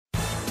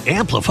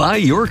Amplify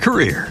your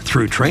career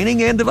through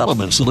training and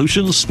development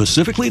solutions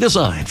specifically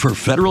designed for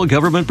federal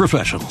government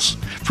professionals.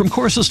 From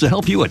courses to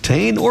help you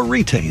attain or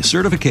retain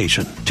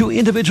certification, to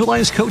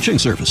individualized coaching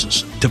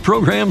services, to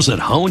programs that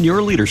hone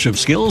your leadership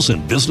skills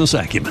and business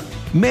acumen,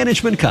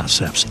 Management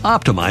Concepts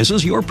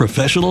optimizes your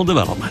professional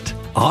development.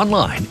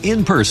 Online,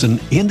 in person,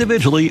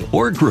 individually,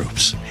 or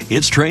groups,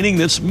 it's training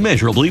that's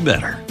measurably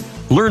better.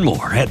 Learn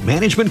more at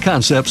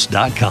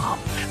managementconcepts.com.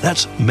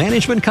 That's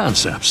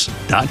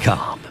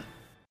managementconcepts.com.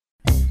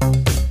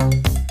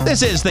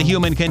 This is The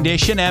Human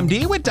Condition,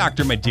 MD, with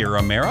Dr.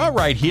 Madeira Mera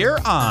right here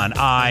on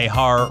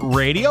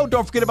iHeartRadio.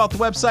 Don't forget about the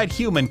website,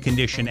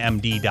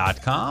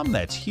 humanconditionmd.com.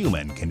 That's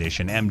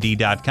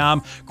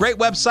humanconditionmd.com. Great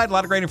website, a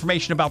lot of great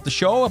information about the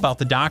show, about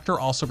the doctor.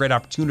 Also great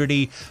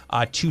opportunity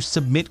to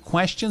submit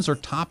questions or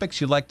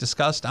topics you'd like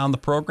discussed on the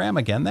program.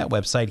 Again, that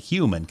website,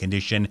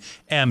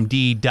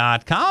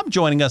 humanconditionmd.com.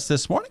 Joining us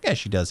this morning, as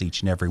she does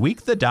each and every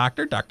week, the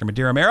doctor, Dr.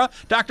 Madeira Mera.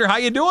 Doctor, how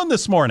you doing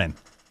this morning?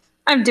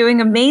 I'm doing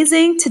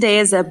amazing. Today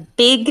is a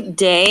big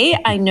day.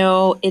 I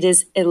know it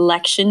is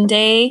Election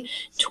Day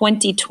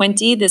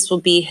 2020. This will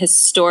be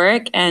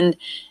historic. And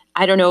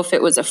I don't know if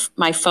it was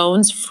my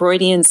phone's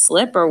Freudian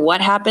slip or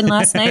what happened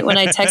last night when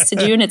I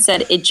texted you and it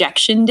said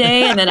ejection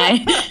day. And then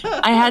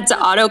I had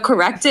to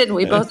auto-correct it. And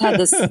we both had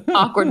this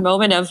awkward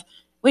moment of,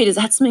 wait, is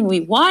that something we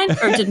want?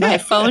 Or did my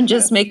phone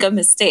just make a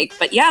mistake?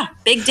 But yeah,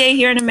 big day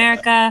here in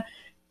America.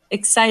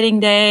 Exciting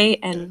day,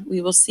 and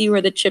we will see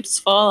where the chips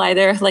fall,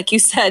 either, like you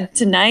said,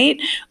 tonight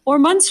or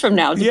months from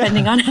now,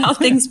 depending on how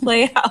things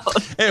play out.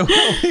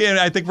 And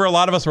I think for a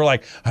lot of us, we're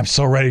like, I'm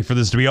so ready for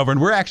this to be over.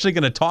 And we're actually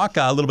going to talk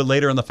a little bit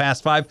later in the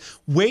Fast Five,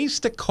 ways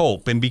to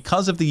cope. And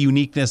because of the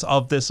uniqueness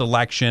of this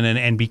election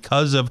and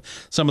because of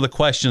some of the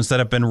questions that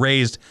have been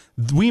raised,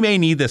 we may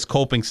need this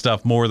coping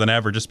stuff more than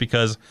ever, just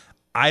because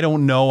I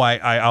don't know.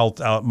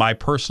 My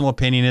personal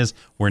opinion is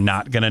we're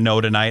not going to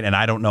know tonight, and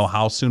I don't know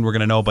how soon we're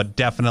going to know, but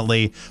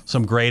definitely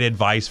some great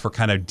advice for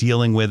kind of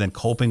dealing with and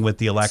coping with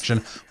the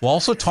election. We'll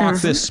also talk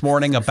this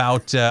morning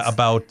about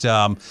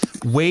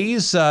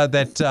ways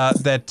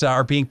that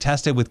are being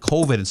tested with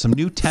COVID and some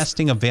new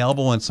testing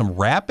available and some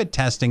rapid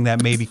testing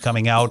that may be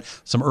coming out,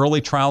 some early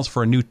trials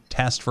for a new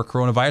test for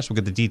coronavirus. We'll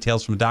get the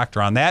details from the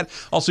doctor on that.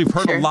 Also, you've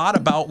heard a lot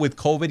about with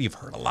COVID. You've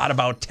heard a lot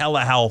about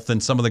telehealth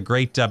and some of the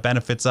great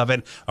benefits of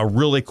it. A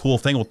really cool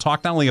thing. We'll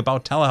talk not only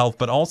about telehealth,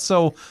 but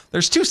also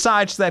there's two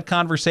sides to that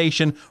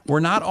conversation.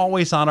 We're not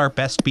always on our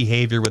best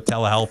behavior with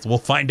telehealth. We'll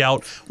find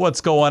out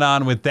what's going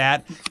on with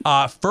that.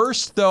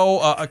 First,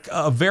 though,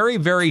 a very,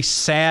 very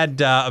sad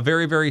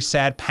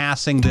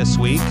passing this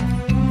week.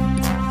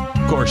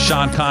 Of course,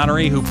 Sean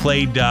Connery, who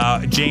played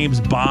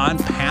James Bond,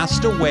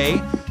 passed away.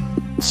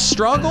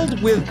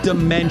 Struggled with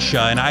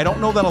dementia, and I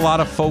don't know that a lot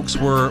of folks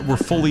were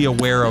fully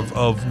aware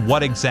of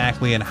what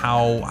exactly and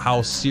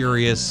how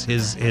serious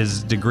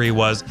his degree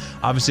was.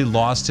 Obviously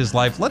lost his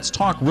life. Let's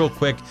talk real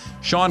quick.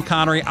 Sean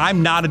Connery,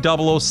 I'm not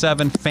a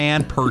 007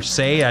 fan per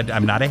se.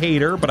 I'm not a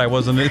hater, but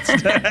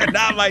it's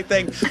not my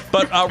thing.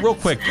 But real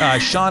quick,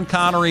 Sean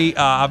Connery,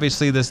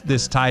 obviously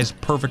this ties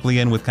perfectly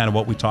in with kind of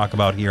what we talk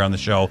about here on the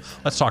show.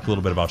 Let's talk a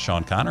little bit about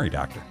Sean Connery,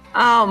 Doctor.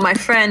 Oh, my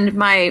friend,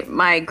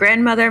 my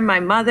grandmother, my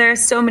mother,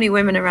 so many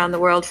women around the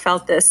world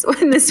felt this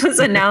when this was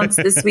announced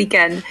this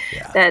weekend.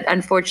 That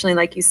unfortunately,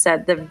 like you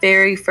said, the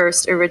very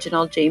first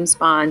original James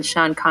Bond,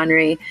 Sean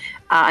Connery,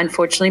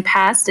 unfortunately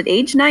passed at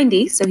age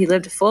 90. So he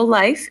lived a full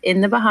life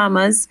in the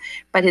Bahamas.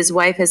 But his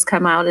wife has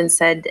come out and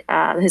said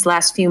his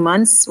last few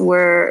months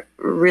were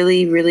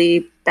really,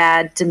 really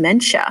bad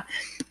dementia.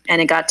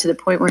 And it got to the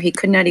point where he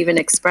could not even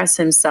express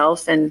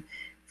himself. And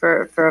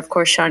for of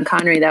course, Sean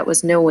Connery, that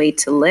was no way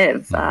to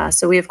live.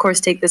 So we, of course,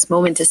 take this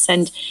moment to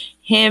send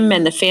him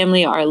and the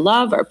family our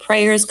love, our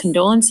prayers,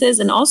 condolences,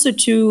 and also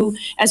to,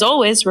 as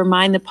always,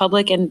 remind the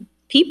public and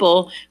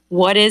people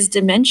what is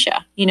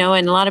dementia. And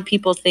a lot of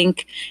people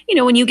think,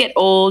 when you get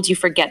old, you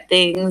forget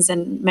things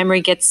and memory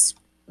gets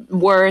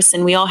worse,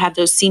 and we all have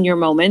those senior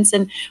moments.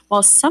 And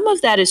while some of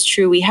that is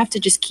true, we have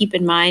to just keep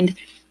in mind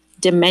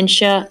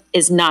dementia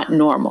is not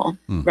normal,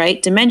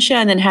 right? Dementia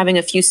and then having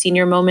a few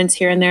senior moments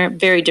here and there,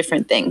 very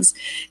different things.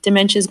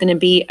 Dementia is going to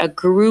be a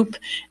group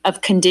of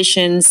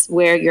conditions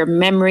where your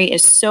memory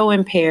is so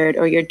impaired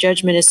or your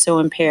judgment is so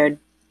impaired,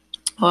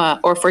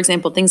 or for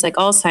example, things like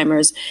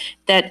Alzheimer's,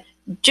 that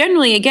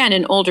generally, again,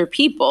 in older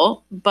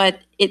people,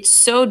 but it's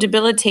so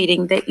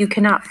debilitating that you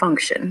cannot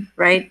function,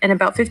 right? And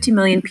about 50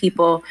 million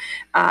people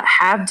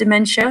have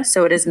dementia,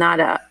 so it is not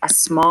a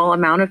small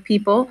amount of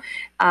people.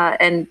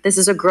 And this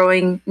is a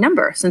growing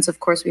number since,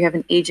 of course, we have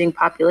an aging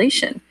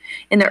population.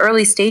 In the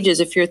early stages,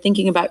 if you're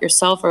thinking about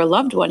yourself or a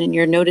loved one and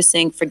you're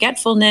noticing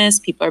forgetfulness,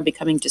 people are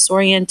becoming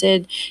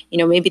disoriented,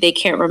 maybe they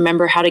can't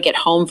remember how to get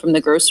home from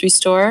the grocery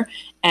store,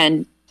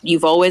 and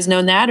you've always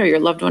known that, or your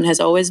loved one has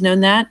always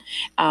known that.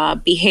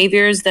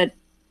 Behaviors that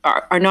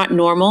are not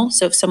normal.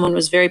 So if someone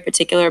was very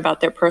particular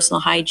about their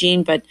personal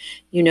hygiene, but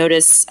you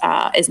notice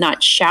is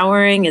not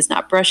showering, is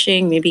not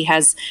brushing, maybe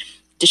has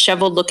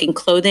disheveled looking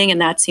clothing, and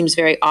that seems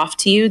very off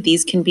to you,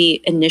 these can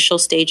be initial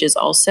stages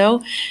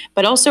also.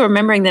 But also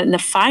remembering that in the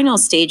final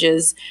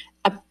stages,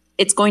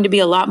 it's going to be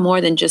a lot more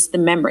than just the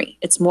memory.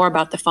 It's more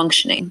about the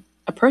functioning.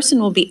 A person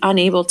will be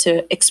unable to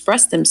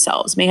express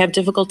themselves, may have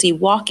difficulty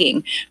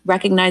walking,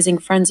 recognizing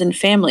friends and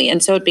family.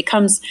 And so it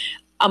becomes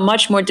a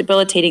much more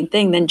debilitating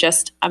thing than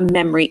just a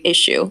memory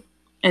issue.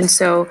 And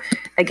so,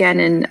 again,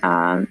 in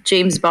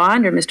James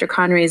Bond or Mr.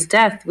 Connery's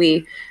death,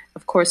 we,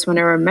 of course, want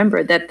to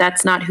remember that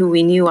that's not who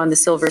we knew on the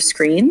silver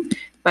screen,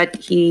 but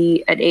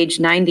he, at age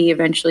 90,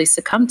 eventually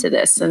succumbed to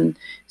this. And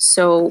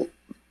so,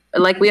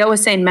 like we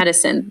always say in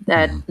medicine,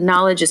 that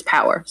knowledge is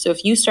power. So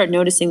if you start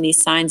noticing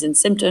these signs and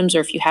symptoms,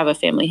 or if you have a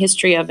family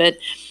history of it,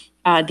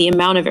 the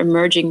amount of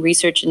emerging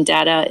research and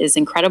data is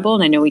incredible.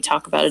 And I know we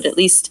talk about it at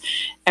least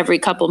every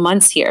couple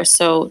months here.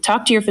 So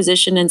talk to your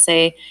physician and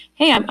say,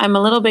 hey, I'm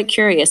a little bit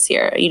curious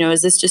here. You know,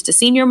 is this just a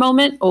senior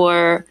moment,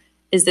 or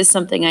is this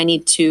something I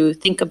need to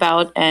think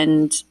about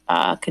and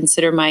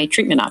consider my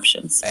treatment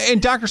options?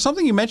 And doctor,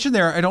 something you mentioned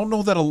there, I don't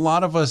know that a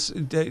lot of us,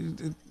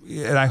 and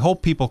I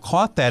hope people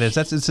caught that,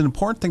 it's an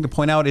important thing to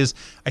point out, is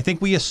I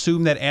think we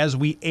assume that as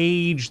we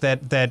age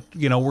that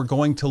you know, we're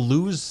going to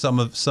lose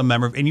some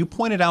memory. And you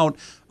pointed out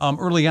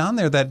early on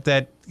there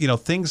that you know,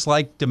 things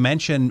like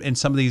dementia and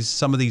some of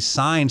these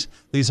signs,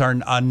 these are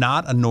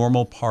not a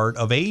normal part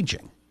of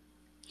aging.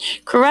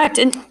 Correct.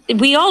 And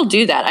we all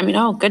do that. I mean,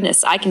 oh,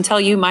 goodness, I can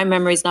tell you my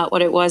memory is not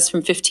what it was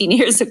from 15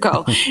 years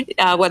ago,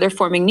 whether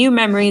forming new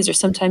memories or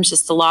sometimes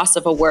just the loss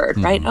of a word,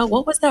 right? Oh,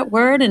 what was that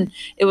word? And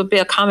it would be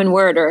a common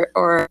word,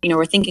 or you know,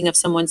 we're thinking of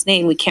someone's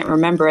name. We can't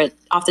remember it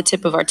off the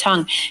tip of our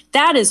tongue.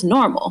 That is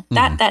normal.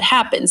 That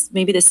happens.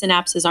 Maybe the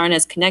synapses aren't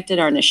as connected,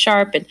 aren't as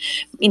sharp, and,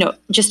 you know,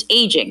 just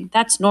aging.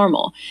 That's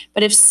normal.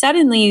 But if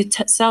suddenly you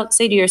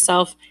say to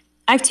yourself,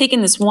 I've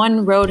taken this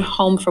one road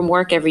home from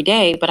work every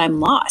day, but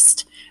I'm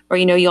lost. Or,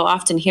 you know, you'll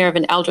often hear of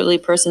an elderly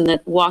person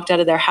that walked out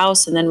of their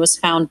house and then was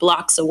found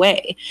blocks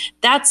away.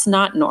 That's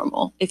not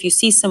normal. If you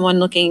see someone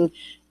looking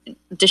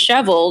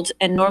disheveled,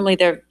 and normally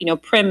they're, you know,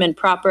 prim and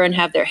proper and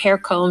have their hair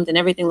combed and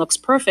everything looks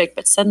perfect,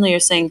 but suddenly you're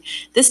saying,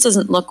 this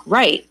doesn't look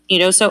right, you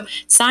know? So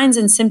signs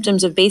and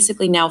symptoms of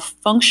basically now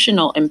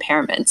functional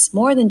impairments,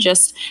 more than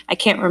just, I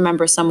can't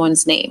remember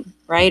someone's name,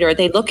 right? Or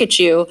they look at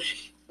you,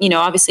 you know,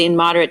 obviously in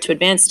moderate to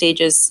advanced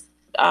stages,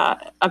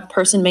 a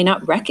person may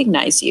not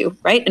recognize you,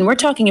 right? And we're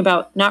talking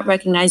about not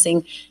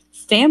recognizing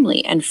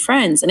family and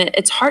friends, and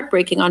it's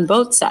heartbreaking on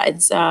both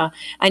sides. I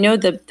know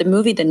the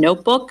movie The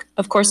Notebook,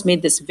 of course,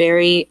 made this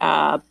very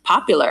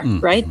popular,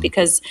 right?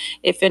 Because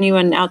if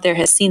anyone out there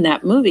has seen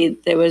that movie,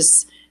 there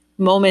was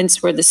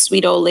moments where the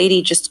sweet old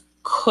lady just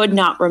could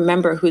not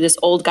remember who this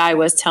old guy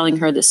was telling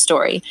her the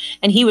story.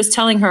 And he was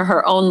telling her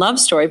her own love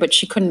story, but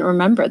she couldn't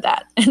remember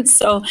that. And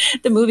so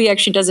the movie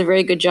actually does a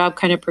very good job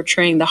kind of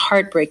portraying the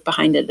heartbreak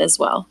behind it as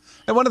well.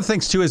 And one of the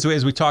things, too, is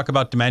as we talk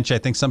about dementia, I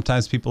think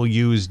sometimes people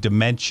use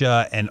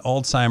dementia and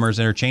Alzheimer's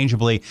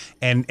interchangeably.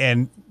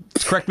 And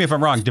correct me if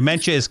I'm wrong,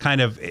 dementia is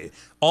kind of,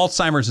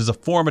 Alzheimer's is a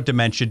form of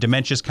dementia.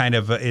 Dementia is kind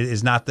of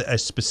is not a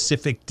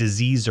specific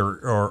disease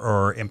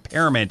or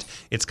impairment.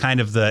 It's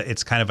kind of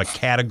a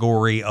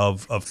category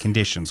of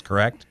conditions,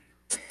 correct?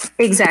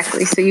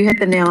 Exactly. So you hit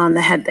the nail on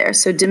the head there.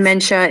 So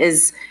dementia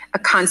is a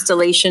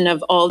constellation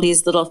of all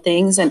these little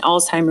things, and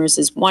Alzheimer's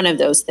is one of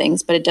those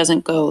things, but it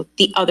doesn't go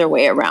the other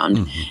way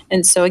around.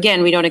 And so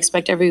again, we don't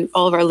expect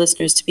all of our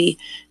listeners to be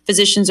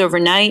physicians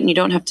overnight, and you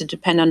don't have to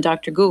depend on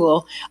Dr.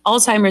 Google.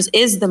 Alzheimer's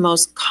is the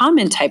most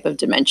common type of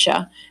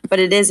dementia, but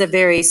it is a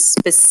very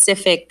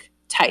specific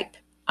type.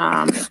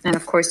 And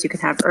of course, you can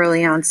have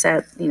early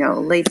onset, you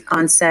know, late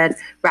onset,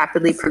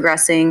 rapidly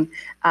progressing,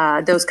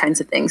 those kinds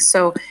of things.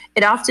 So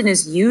it often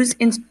is used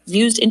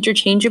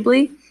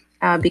interchangeably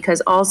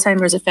because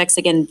Alzheimer's affects,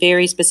 again,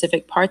 very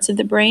specific parts of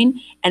the brain.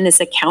 And this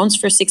accounts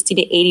for 60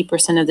 to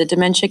 80% of the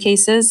dementia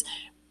cases,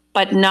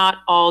 but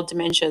not all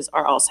dementias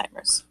are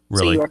Alzheimer's.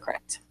 Really, so you are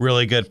correct.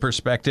 Really good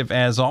perspective,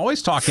 as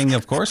always. Talking,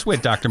 of course,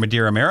 with Dr.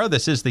 Madeira Mera.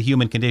 This is The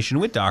Human Condition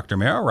with Dr.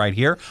 Mera right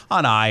here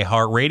on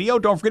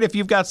iHeartRadio. Don't forget, if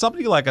you've got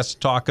something you'd like us to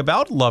talk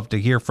about, love to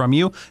hear from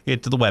you.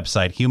 Hit to the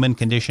website,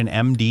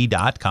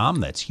 humanconditionmd.com.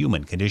 That's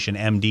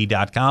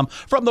humanconditionmd.com.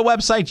 From the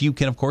website, you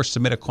can, of course,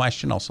 submit a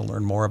question, also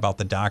learn more about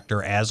the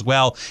doctor as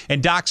well.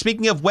 And, Doc,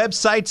 speaking of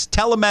websites,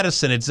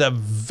 telemedicine. It's a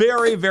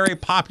very, very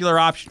popular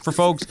option for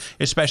folks,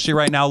 especially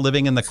right now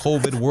living in the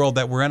COVID world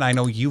that we're in. I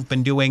know you've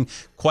been doing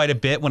quite a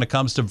bit when it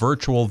comes to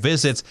virtual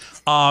visits.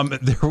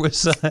 There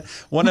was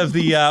one of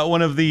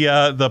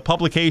the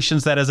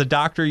publications that as a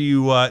doctor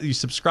you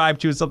subscribe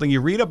to, and something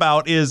you read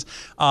about is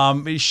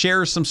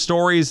shares some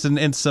stories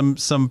and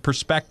some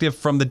perspective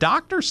from the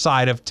doctor's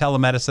side of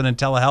telemedicine and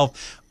telehealth.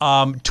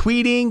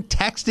 Tweeting,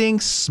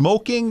 texting,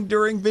 smoking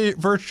during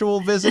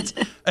virtual visits.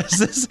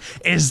 This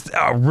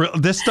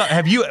stuff?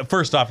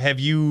 Have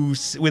you,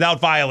 without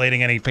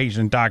violating any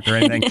patient, doctor, or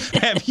anything,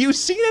 have you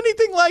seen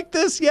anything like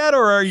this yet,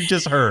 or are you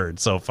just heard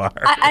so far?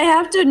 I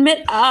have to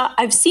admit,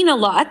 I've seen a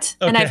lot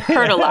and I've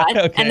heard a lot.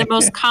 Okay. And the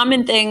most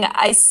common thing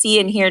I see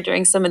and hear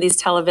during some of these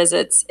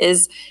televisits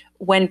is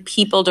when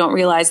people don't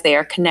realize they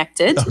are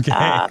connected.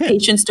 Okay.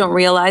 Patients don't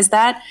realize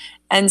that.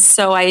 And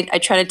so I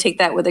try to take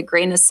that with a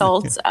grain of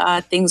salt.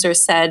 Things are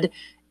said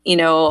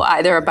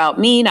either about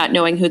me, not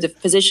knowing who the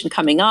physician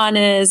coming on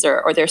is,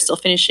 or they're still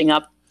finishing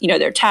up,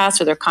 their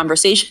task or their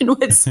conversation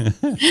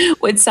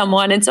with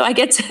someone. And so I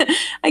get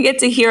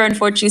to hear,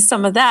 unfortunately,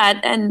 some of that,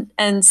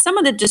 and some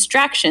of the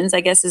distractions,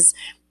 I guess, is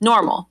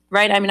normal,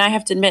 right? I mean, I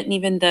have to admit,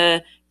 even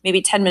the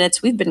maybe 10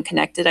 minutes we've been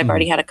connected, I've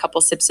already had a couple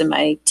sips of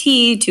my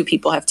tea, 2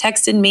 people have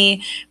texted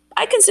me.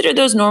 I consider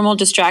those normal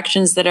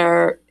distractions that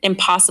are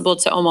impossible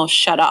to almost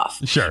shut off.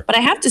 Sure. But I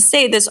have to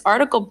say, this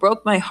article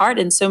broke my heart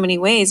in so many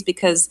ways,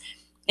 because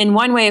in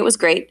one way it was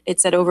great.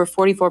 It said over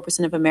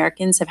 44% of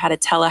Americans have had a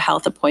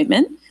telehealth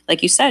appointment.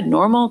 Like you said,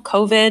 normal,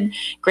 COVID,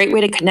 great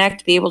way to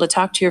connect, be able to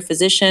talk to your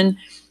physician.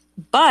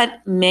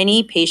 But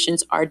many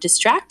patients are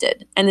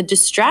distracted. And the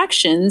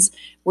distractions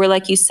were,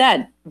 like you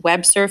said,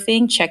 web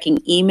surfing, checking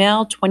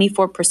email,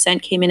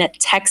 24% came in at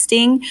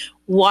texting,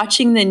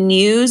 watching the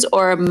news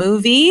or a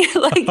movie.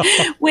 Like,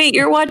 wait,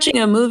 you're watching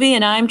a movie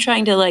and I'm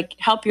trying to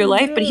help your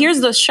life. But here's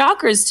the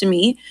shockers to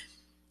me: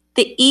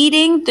 the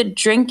eating, the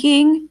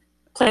drinking,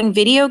 playing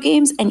video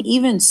games, and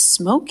even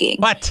smoking.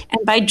 What?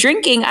 And by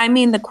drinking, I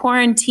mean the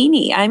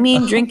quarantini. I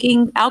mean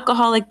drinking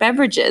alcoholic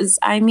beverages.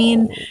 I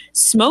mean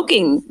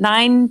smoking.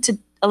 9 to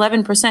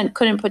 11%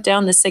 couldn't put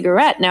down the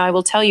cigarette. Now, I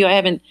will tell you, I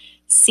haven't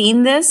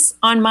seen this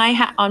on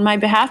my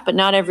behalf, but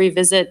not every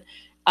visit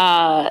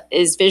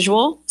is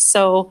visual.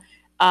 So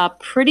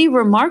pretty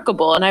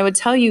remarkable. And I would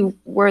tell you,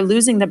 we're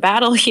losing the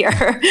battle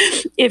here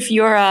if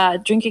you're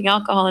drinking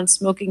alcohol and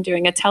smoking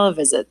during a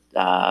televisit.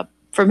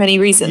 For many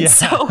reasons. Yeah.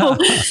 So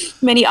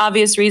many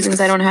obvious reasons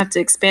I don't have to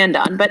expand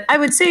on. But I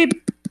would say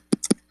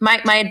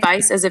my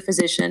advice as a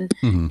physician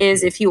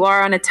is, if you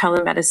are on a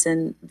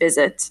telemedicine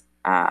visit,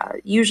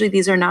 usually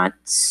these are not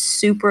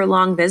super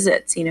long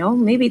visits,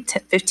 maybe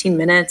 15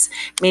 minutes,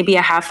 maybe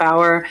a half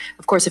hour.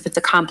 Of course, if it's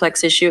a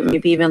complex issue, it may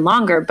be even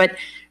longer. But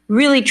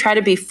really try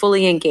to be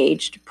fully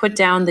engaged. Put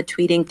down the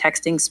tweeting,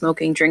 texting,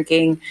 smoking,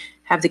 drinking,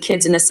 have the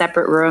kids in a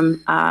separate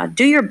room.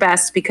 Do your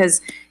best, because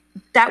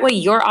that way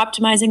you're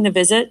optimizing the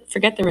visit.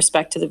 Forget the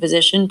respect to the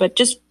physician, but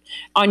just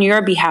on your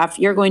behalf,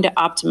 you're going to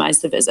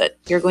optimize the visit.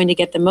 You're going to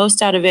get the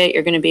most out of it.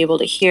 You're going to be able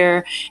to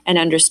hear and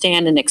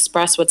understand and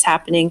express what's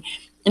happening.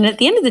 And at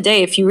the end of the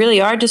day, if you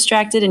really are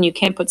distracted and you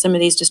can't put some of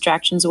these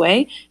distractions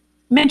away,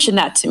 mention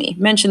that to me.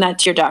 Mention that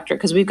to your doctor,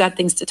 because we've got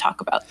things to talk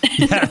about.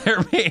 Yeah,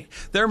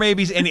 there may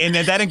be, and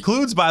that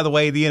includes, by the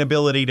way, the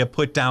inability to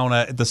put down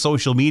the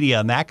social media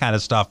and that kind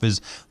of stuff.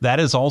 That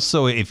is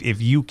also, if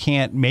you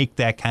can't make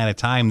that kind of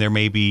time, there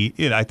may be,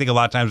 I think a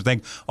lot of times we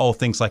think,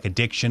 things like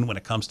addiction when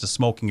it comes to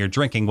smoking or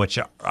drinking, which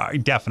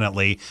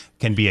definitely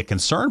can be a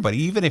concern. But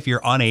even if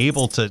you're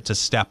unable to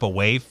step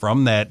away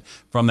from that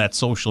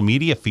social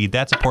media feed,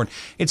 that's important.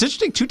 It's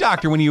interesting too,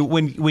 doctor, when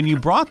you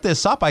brought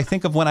this up, I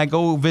think of when I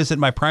go visit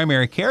my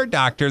primary care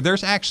doctor,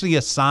 there's actually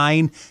a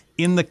sign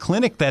in the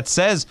clinic that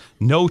says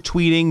no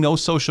tweeting, no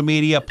social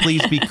media,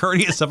 please be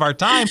courteous of our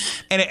time.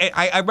 And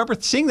I remember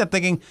seeing that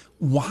thinking,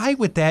 why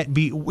would that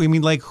be? I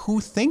mean,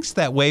 who thinks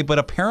that way? But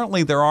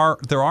apparently there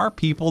are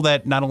people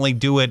that not only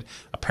do it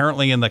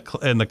apparently in the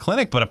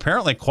clinic, but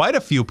apparently quite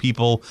a few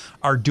people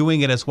are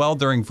doing it as well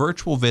during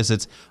virtual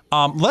visits.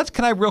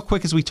 Can I real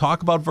quick, as we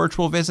talk about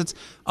virtual visits,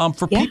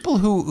 for people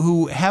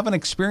who haven't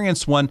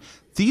experienced one,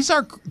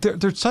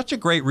 they're such a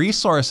great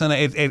resource,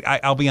 and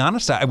I'll be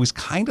honest, I was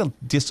kind of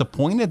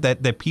disappointed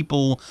that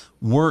people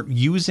weren't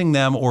using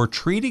them or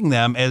treating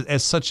them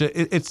as such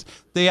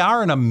they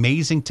are an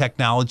amazing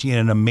technology and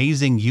an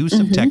amazing use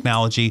of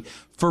technology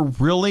for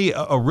really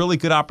a really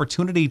good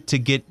opportunity to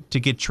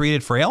get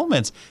treated for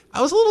ailments.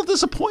 I was a little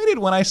disappointed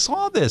when I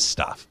saw this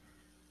stuff.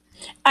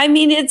 I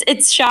mean,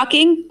 it's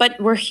shocking, but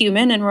we're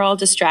human and we're all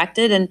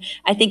distracted. And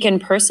I think in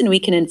person we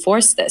can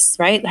enforce this,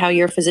 right? How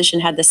your physician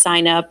had the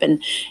sign up.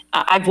 And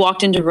I've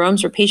walked into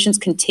rooms where patients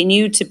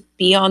continue to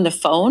be on the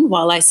phone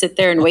while I sit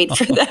there and wait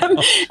for them.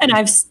 And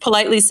I've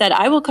politely said,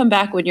 I will come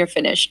back when you're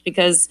finished,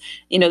 because,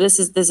 this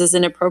is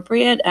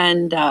inappropriate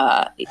and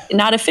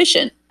not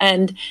efficient.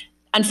 And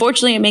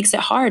unfortunately, it makes it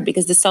hard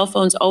because the cell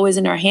phone's always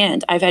in our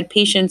hand. I've had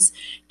patients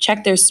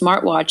check their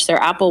smartwatch, their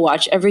Apple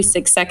Watch, every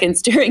 6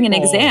 seconds during an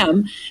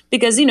exam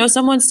because,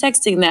 someone's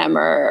texting them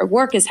or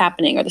work is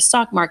happening or the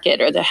stock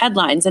market or the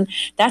headlines. And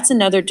that's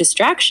another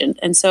distraction.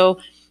 And so,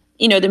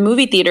 the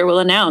movie theater will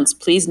announce,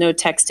 please no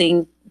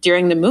texting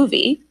during the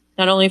movie,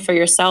 not only for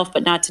yourself,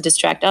 but not to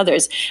distract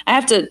others. I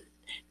have to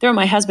throw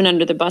my husband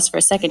under the bus for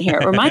a second here.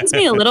 It reminds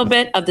me a little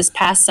bit of this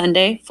past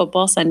Sunday,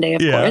 football Sunday,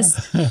 of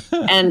course.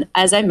 And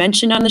as I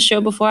mentioned on the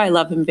show before, I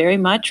love him very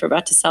much. We're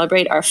about to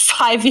celebrate our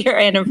 5-year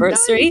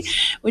anniversary,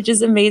 which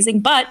is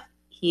amazing. But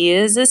he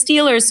is a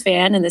Steelers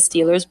fan, and the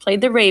Steelers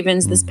played the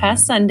Ravens this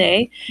past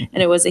Sunday,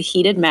 and it was a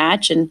heated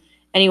match. And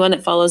anyone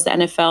that follows the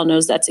NFL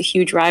knows that's a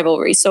huge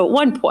rivalry. So at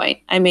one point,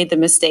 I made the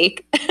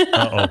mistake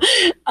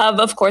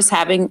of course,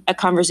 having a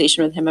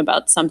conversation with him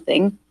about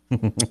something.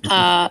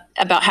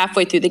 About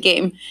halfway through the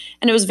game.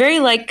 And it was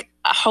very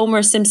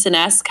Homer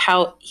Simpson-esque,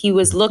 how he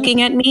was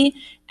looking at me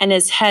and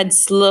his head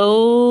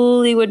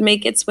slowly would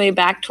make its way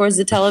back towards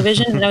the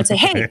television. And I would say,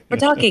 hey, we're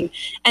talking.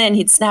 And then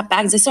he'd snap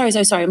back and say,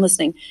 sorry, I'm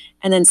listening.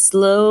 And then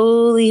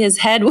slowly his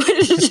head would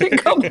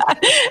go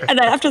back. And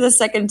then after the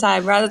second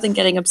time, rather than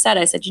getting upset,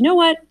 I said, you know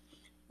what?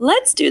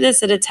 Let's do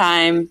this at a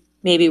time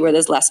maybe where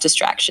there's less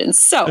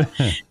distractions. So,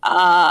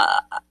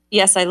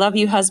 yes, I love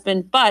you,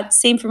 husband, but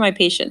same for my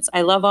patients.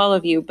 I love all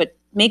of you, but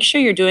make sure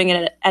you're doing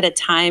it at a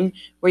time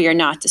where you're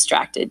not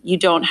distracted. You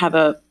don't have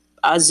a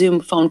Zoom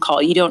phone call.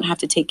 You don't have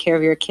to take care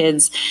of your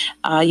kids.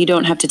 You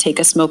don't have to take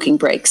a smoking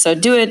break. So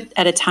do it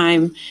at a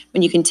time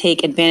when you can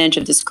take advantage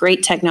of this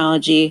great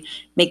technology,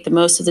 make the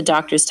most of the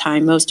doctor's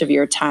time, most of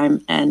your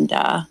time, and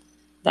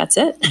that's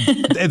it.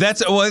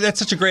 That's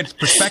such a great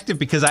perspective,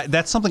 because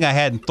that's something I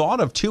hadn't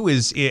thought of too.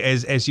 Is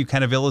as you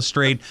kind of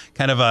illustrate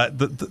kind of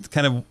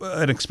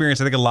an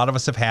experience I think a lot of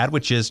us have had,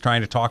 which is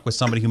trying to talk with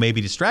somebody who may be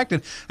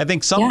distracted. I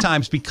think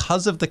sometimes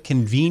because of the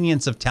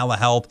convenience of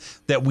telehealth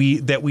that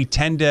we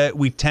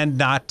tend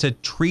not to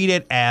treat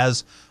it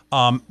as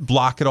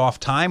block it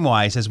off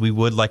time-wise as we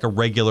would like a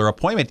regular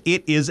appointment.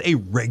 It is a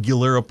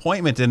regular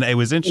appointment. And it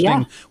was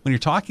interesting when you're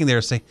talking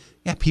there, say,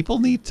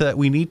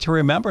 we need to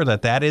remember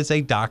that is a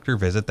doctor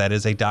visit. That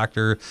is a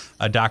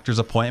doctor's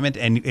appointment.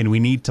 And we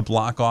need to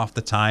block off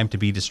the time to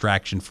be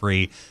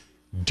distraction-free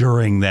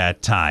during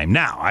that time.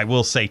 Now, I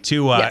will say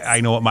too, I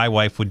know what my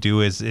wife would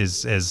do is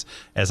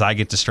as I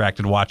get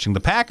distracted watching the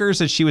Packers,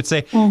 and she would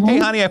say, "Hey,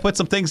 honey, I put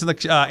some things in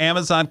the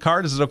Amazon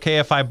cart. Is it okay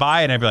if I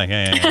buy it?" And I'd be like,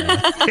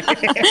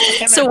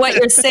 "Hey." So what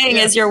you're saying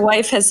is your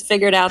wife has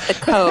figured out the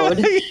code,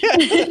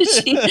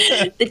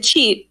 the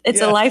cheat.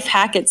 It's a life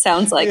hack. It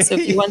sounds like. So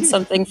if you want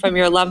something from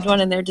your loved one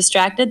and they're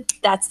distracted,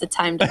 that's the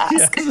time to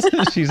ask.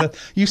 Yes. She said,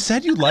 "You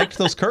said you liked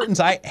those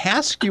curtains. I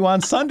asked you on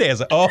Sunday." I was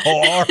like, "Oh,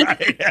 all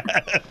right."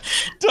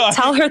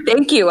 Tell her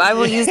thank you. I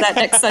will use that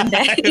next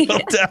Sunday.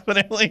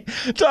 Definitely.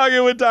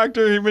 Talking with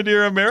Dr.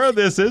 Maneera Mehra.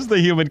 This is The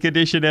Human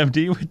Condition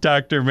MD with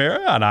Dr.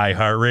 Mehra on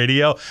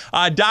iHeartRadio.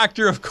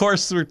 Doctor, of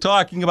course, we're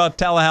talking about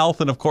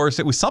telehealth, and of course,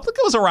 it was something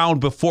that was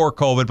around before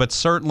COVID, but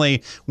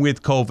certainly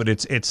with COVID,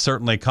 it's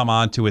certainly come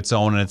on to its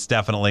own, and it's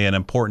definitely an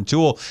important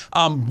tool.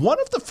 One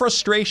of the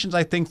frustrations,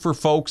 I think, for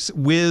folks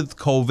with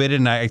COVID,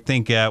 and I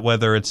think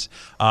whether it's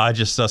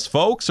just us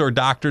folks or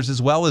doctors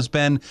as well, has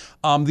been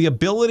the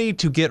ability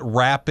to get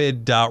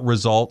rapid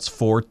results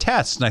for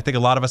tests. And I think a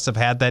lot of us have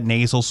had that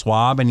nasal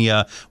swab, and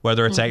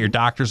whether it's at your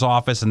doctor's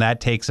office and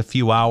that takes a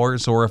few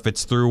hours, or if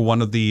it's through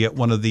one of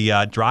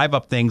the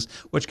drive-up things,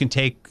 which can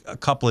take a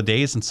couple of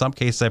days. In some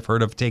cases, I've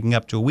heard of taking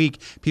up to a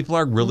week. People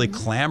are really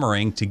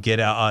clamoring to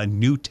get a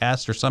new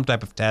test or some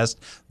type of test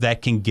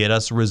that can get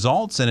us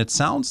results. And it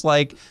sounds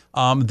like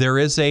there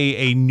is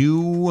a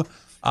new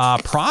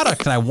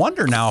product, and I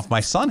wonder now if my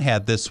son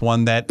had this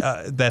one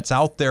that's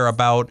out there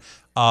about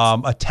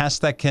a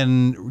test that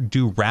can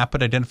do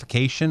rapid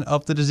identification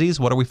of the disease.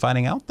 What are we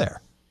finding out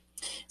there?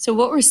 So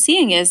what we're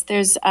seeing is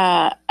there's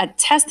a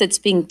test that's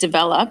being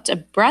developed, a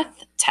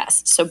breath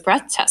test.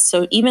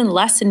 So even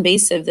less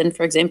invasive than,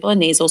 for example, a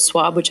nasal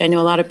swab, which I know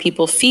a lot of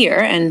people fear,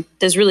 and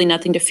there's really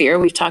nothing to fear.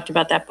 We've talked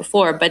about that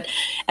before. But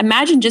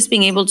imagine just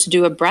being able to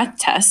do a breath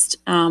test.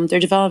 They're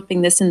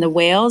developing this in the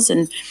whales,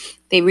 and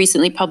they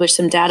recently published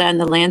some data in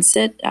the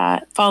Lancet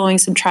following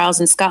some trials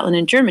in Scotland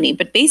and Germany.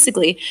 But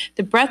basically,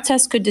 the breath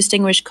test could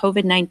distinguish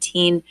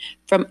COVID-19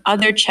 from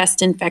other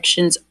chest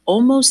infections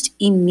almost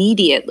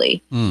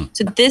immediately.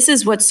 So this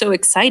is what's so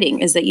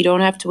exciting, is that you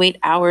don't have to wait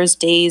hours,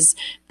 days,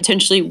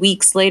 potentially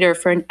weeks later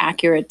for an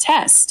accurate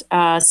test.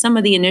 Some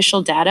of the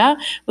initial data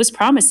was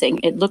promising.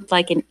 It looked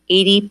like in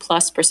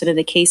 80+% of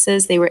the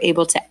cases, they were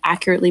able to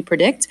accurately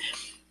predict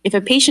if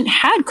a patient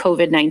had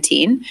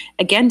COVID-19,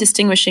 again,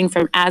 distinguishing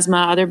from asthma,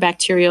 other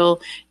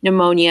bacterial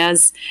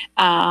pneumonias,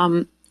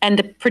 and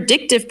the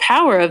predictive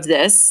power of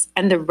this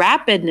and the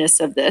rapidness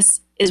of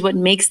this is what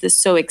makes this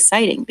so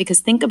exciting.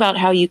 Because think about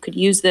how you could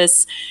use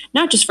this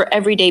not just for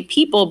everyday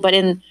people, but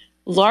in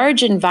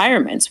large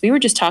environments. We were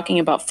just talking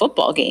about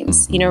football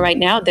games. You know, right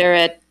now they're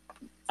at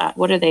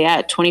what are they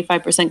at?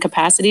 25%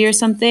 capacity or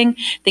something.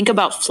 Think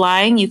about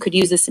flying. You could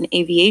use this in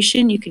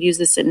aviation. You could use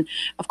this in,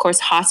 of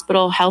course,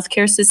 hospital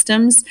healthcare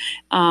systems,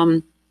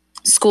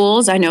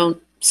 schools. I know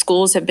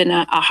schools have been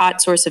a hot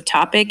source of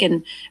topic,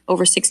 and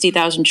over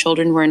 60,000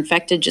 children were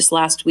infected just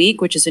last week,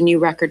 which is a new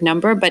record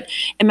number. But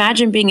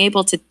imagine being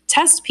able to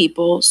test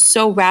people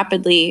so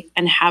rapidly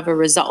and have a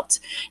result.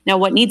 Now,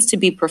 what needs to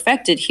be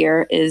perfected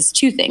here is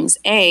two things.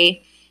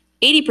 A,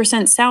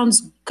 80%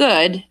 sounds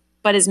good,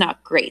 but is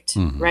not great,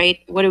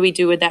 right? What do we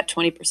do with that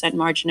 20%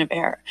 margin of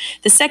error?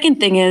 The second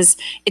thing is,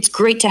 it's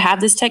great to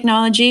have this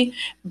technology,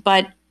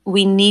 but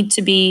we need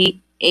to be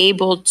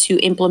able to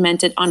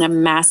implement it on a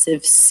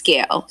massive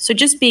scale. So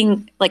just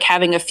being like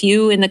having a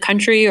few in the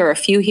country or a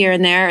few here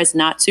and there is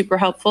not super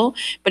helpful.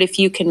 But if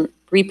you can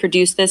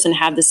reproduce this and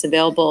have this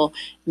available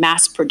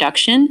mass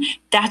production,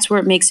 that's where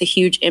it makes a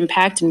huge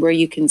impact, and where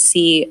you can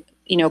see,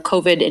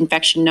 COVID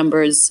infection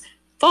numbers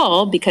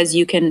fall, because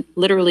you can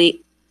literally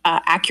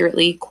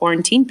accurately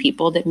quarantine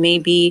people that may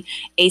be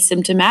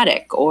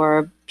asymptomatic,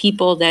 or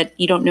people that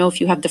you don't know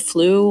if you have the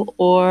flu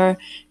or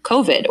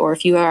COVID, or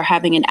if you are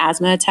having an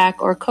asthma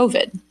attack or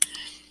COVID.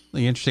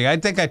 Really interesting. I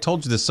think I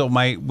told you this. So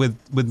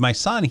with my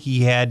son,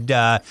 he had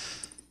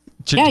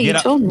to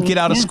get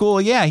out of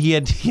school. Yeah, he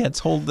had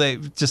told, they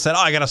just said,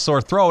 I got a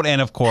sore throat.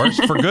 And of course,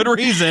 for good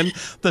reason,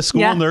 the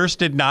school nurse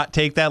did not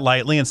take that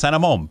lightly and sent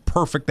him home.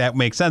 Perfect. That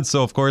makes sense.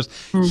 So of course,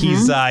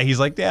 he's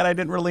like, Dad, I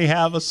didn't really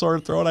have a sore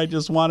throat. I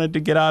just wanted to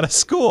get out of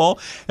school.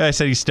 And I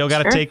said, he's still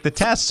got to take the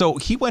test. So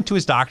he went to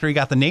his doctor. He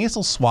got the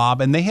nasal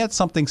swab, and they had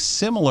something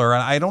similar.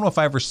 And I don't know if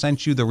I ever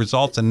sent you the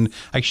results, and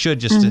I should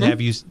just to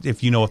have you,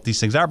 if you know what these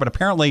things are. But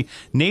apparently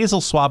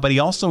nasal swab. But he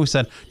also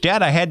said,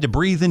 Dad, I had to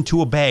breathe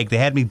into a bag. They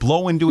had me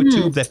blow into a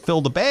tube that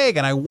filled the bag,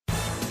 and I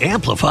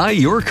Amplify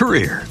your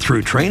career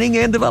through training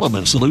and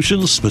development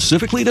solutions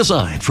specifically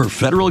designed for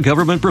federal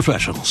government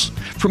professionals.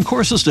 From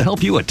courses to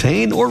help you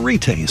attain or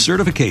retain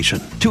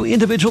certification, to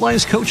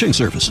individualized coaching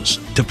services,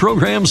 to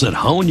programs that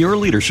hone your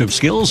leadership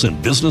skills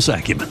and business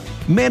acumen,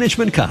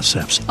 Management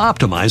Concepts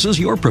optimizes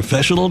your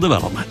professional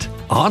development.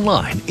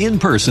 Online, in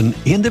person,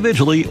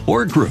 individually,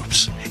 or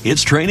groups,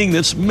 it's training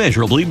that's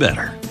measurably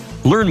better.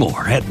 Learn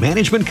more at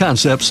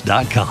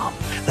managementconcepts.com.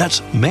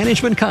 That's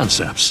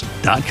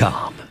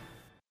managementconcepts.com.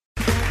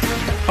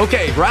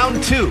 Okay,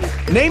 round two.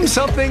 Name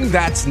something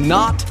that's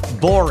not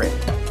boring.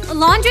 A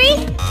laundry?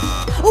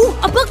 Ooh,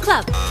 a book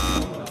club.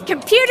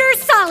 Computer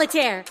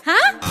solitaire,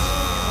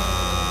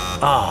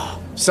 huh?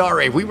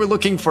 Sorry, we were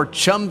looking for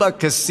Chumba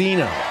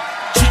Casino.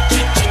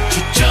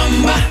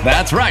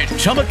 That's right.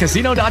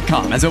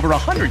 ChumbaCasino.com has over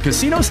 100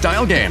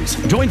 casino-style games.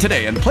 Join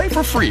today and play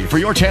for free for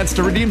your chance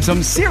to redeem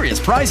some serious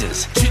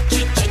prizes.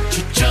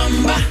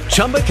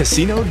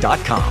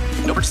 ChumbaCasino.com.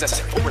 No purchase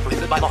necessary. Void where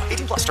prohibited by law.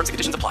 18+ terms and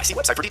conditions apply. See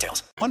website for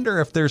details. wonder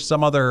if there's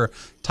some other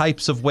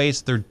types of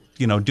ways they're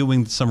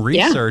doing some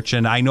research,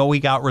 and I know we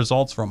got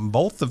results from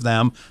both of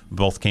them.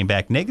 Both came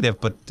back negative,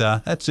 but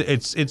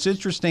it's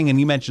interesting. And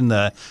you mentioned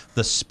the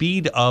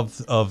speed of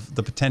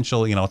the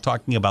potential.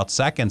 Talking about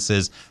seconds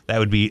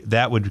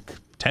that would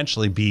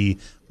potentially be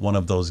one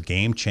of those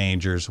game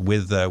changers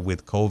with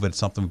COVID,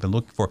 something we've been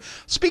looking for.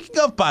 Speaking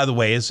of, by the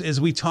way,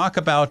 as we talk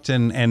about,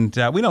 and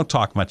we don't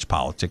talk much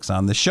politics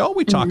on the show.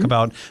 We talk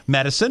about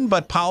medicine,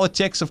 but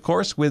politics, of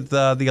course, with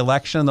the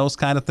election and those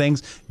kind of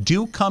things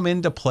do come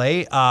into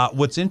play.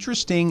 What's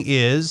interesting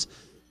is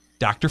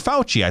Dr.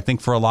 Fauci. I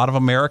think for a lot of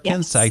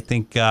Americans, I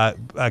think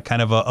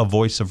kind of a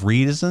voice of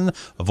reason,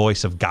 a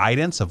voice of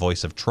guidance, a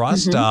voice of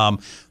trust.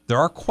 There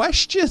are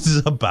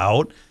questions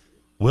about,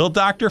 will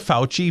Dr.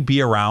 Fauci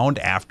be around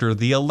after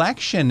the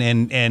election?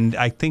 And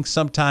I think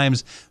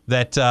sometimes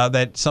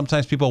that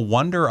sometimes people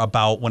wonder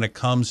about when it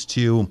comes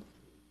to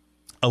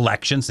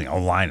elections.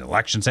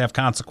 Elections have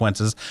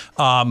consequences.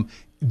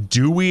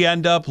 Do we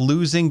end up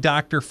losing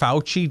Dr.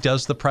 Fauci?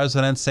 Does the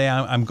president say,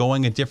 I'm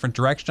going a different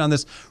direction on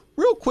this?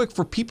 Real quick,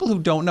 for people who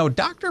don't know,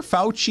 Dr.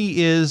 Fauci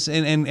is,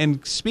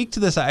 and speak to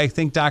this, I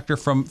think, Doctor,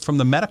 from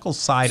the medical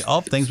side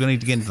of things. We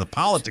need to get into the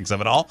politics of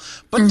it all.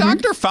 But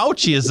Dr.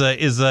 Fauci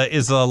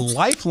is a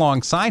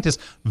lifelong scientist,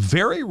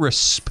 very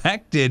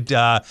respected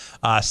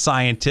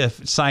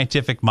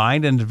scientific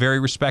mind, and a very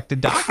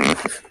respected doctor.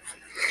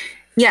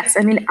 Yes,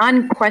 I mean,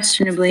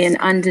 unquestionably and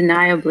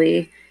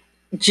undeniably,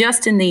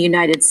 just in the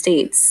United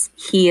States,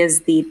 he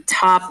is the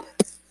top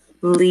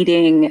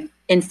leading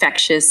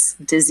infectious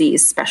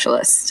disease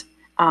specialist,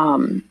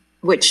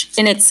 which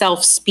in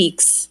itself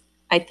speaks,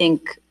 I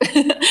think,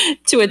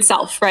 to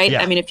itself, right?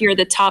 Yeah. I mean, if you're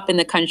the top in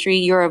the country,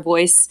 you're a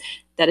voice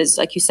that is,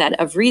 like you said,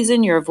 of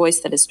reason. You're a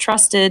voice that is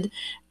trusted.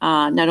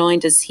 Not only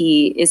is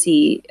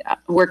he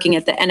working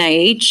at the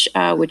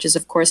NIH, which is,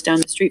 of course,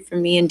 down the street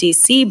from me in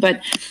DC,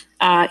 but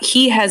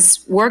he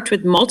has worked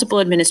with multiple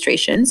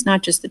administrations,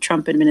 not just the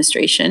Trump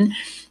administration.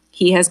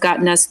 He has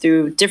gotten us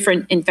through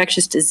different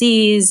infectious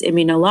disease,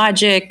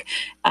 immunologic,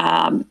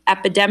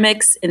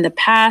 epidemics in the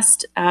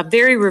past,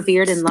 very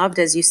revered and loved,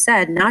 as you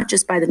said, not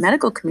just by the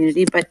medical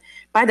community, but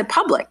by the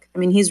public. I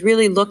mean, he's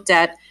really looked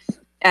at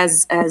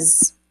as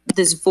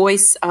this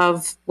voice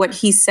of what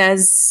he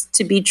says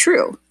to be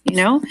true,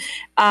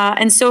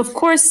 And so, of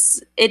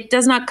course, it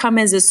does not come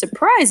as a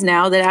surprise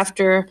now that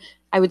after,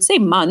 I would say,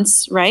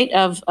 months, right,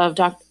 of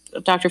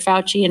Dr.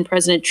 Fauci and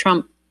President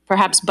Trump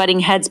perhaps butting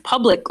heads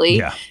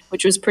publicly,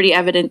 which was pretty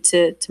evident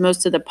to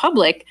most of the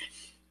public,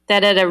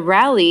 that at a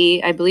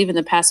rally, I believe in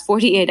the past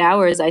 48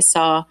 hours, I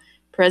saw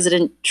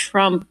President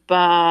Trump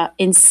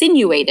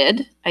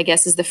insinuated, I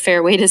guess is the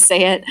fair way to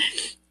say it,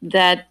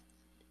 that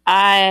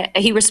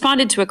he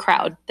responded to a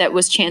crowd that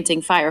was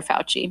chanting "Fire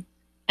Fauci."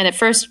 And at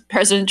first,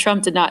 President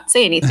Trump did not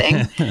say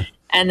anything.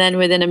 And then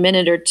within a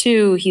minute or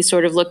two, he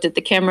sort of looked at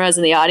the cameras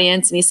and the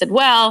audience and he said,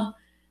 well,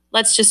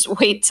 let's just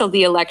wait till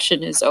the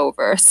election is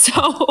over.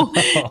 So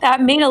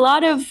that made a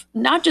lot of,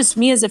 not just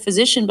me as a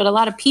physician, but a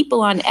lot of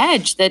people on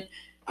edge that,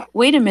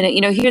 wait a minute,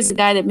 here's a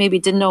guy that maybe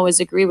didn't always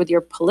agree with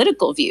your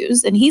political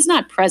views, and he's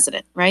not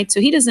president, right?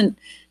 So he doesn't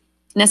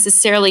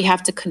necessarily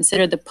have to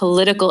consider the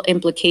political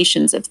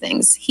implications of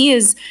things. He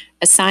is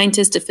a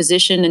scientist, a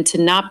physician, and to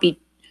not be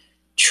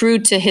true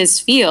to his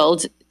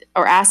field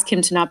or ask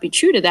him to not be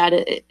true to that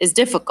is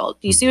difficult.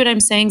 Do you see what I'm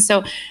saying?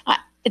 So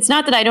it's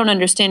not that I don't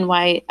understand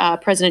why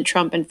President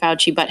Trump and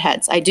Fauci butt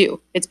heads. I do.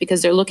 It's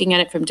because they're looking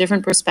at it from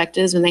different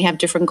perspectives and they have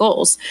different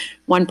goals.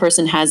 One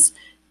person has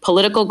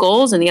political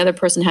goals and the other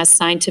person has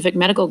scientific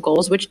medical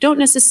goals, which don't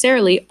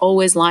necessarily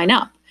always line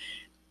up.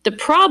 The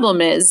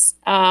problem is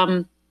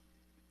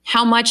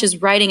how much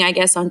is riding, I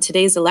guess, on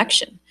today's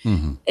election,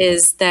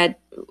 is that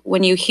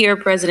when you hear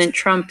President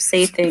Trump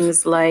say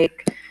things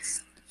like,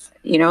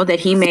 that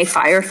he may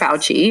fire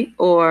Fauci,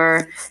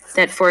 or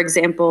that, for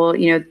example,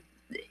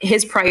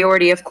 his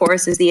priority, of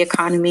course, is the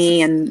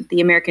economy and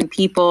the American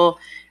people.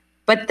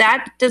 But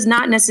that does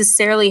not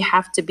necessarily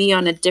have to be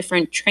on a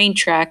different train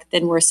track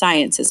than where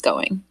science is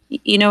going.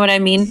 You know what I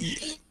mean?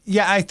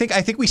 Yeah, I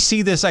think we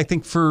see this. I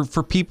think for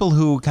people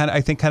who kind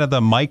of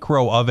the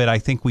micro of it, I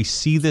think we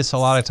see this a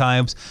lot of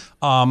times.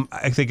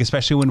 I think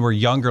especially when we're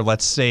younger,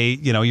 let's say,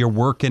 you're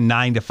working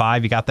 9 to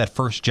 5, you got that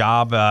first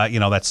job,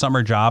 that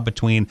summer job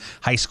between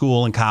high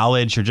school and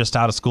college, you're just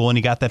out of school and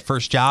you got that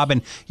first job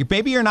and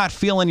you're not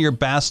feeling your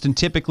best. And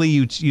typically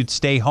you'd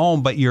stay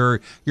home, but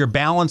you're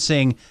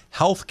balancing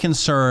health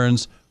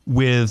concerns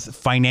with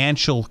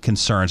financial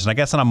concerns. And I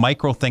guess on a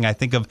micro thing, I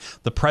think of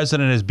the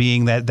president as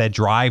being that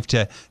drive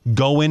to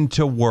go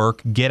into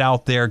work, get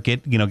out there,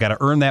 got to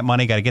earn that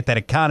money, got to get that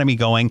economy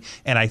going.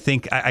 And I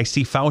think I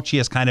see Fauci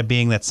as kind of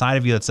being that side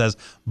of you that says,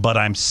 but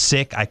I'm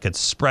sick. I could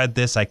spread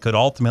this. I could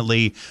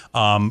ultimately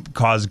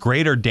cause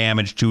greater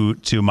damage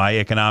to my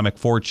economic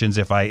fortunes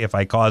if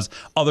I cause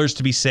others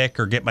to be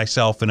sick or get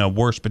myself in a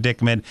worse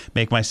predicament,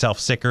 make myself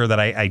sicker, that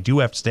I do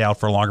have to stay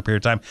out for a longer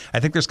period of time. I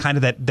think there's kind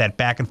of that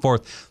back and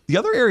forth. The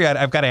other area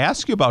I've got to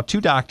ask you about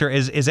too, doctor,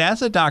 is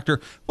as a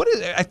doctor,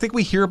 I think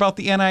we hear about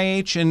the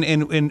NIH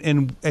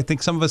and I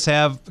think some of us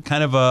have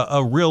kind of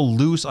a real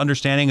loose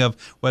understanding of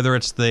whether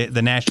it's the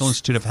National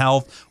Institute of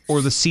Health or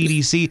the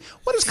CDC.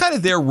 What is kind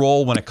of their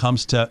role when it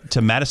comes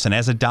to medicine?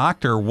 As a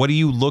doctor, what do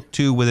you look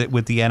to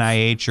with the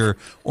NIH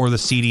or the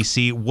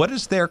CDC? What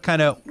is their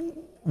kind of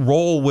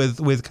role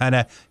with kind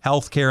of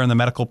healthcare and the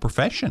medical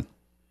profession?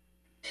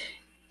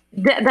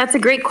 That's a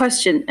great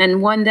question,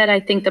 and one that I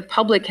think the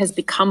public has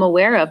become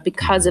aware of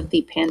because of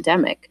the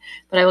pandemic.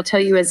 But I will tell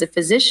you as a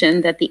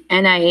physician that the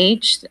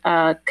NIH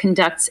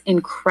conducts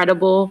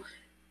incredible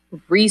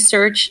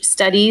research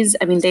studies.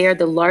 I mean, they are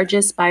the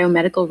largest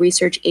biomedical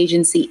research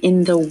agency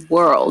in the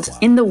world,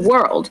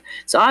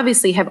 So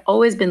obviously have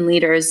always been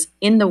leaders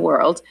in the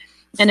world.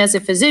 And as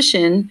a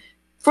physician,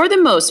 for the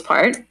most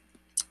part,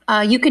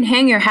 you can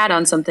hang your hat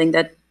on something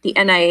that the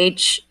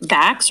NIH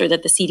backs or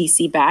that the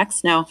CDC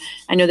backs. Now,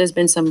 I know there's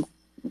been some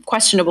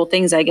questionable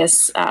things, I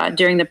guess,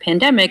 during the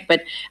pandemic,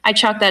 but I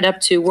chalk that up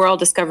to we're all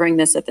discovering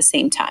this at the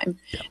same time.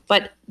 Yeah.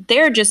 But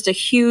they're just a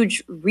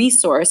huge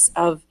resource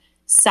of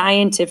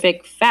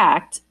scientific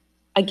fact,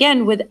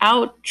 again,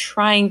 without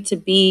trying to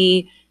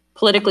be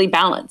politically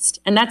balanced.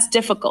 And that's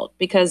difficult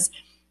because,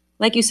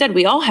 like you said,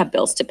 we all have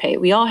bills to pay.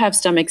 We all have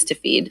stomachs to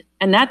feed.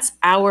 And that's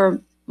our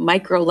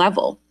micro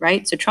level,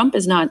 right? So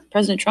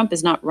President Trump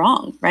is not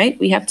wrong, right?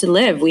 We have to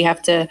live. We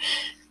have to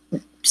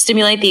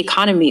stimulate the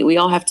economy. We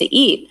all have to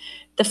eat.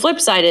 The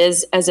flip side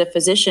is, as a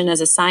physician, as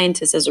a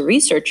scientist, as a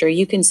researcher,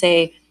 you can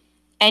say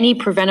any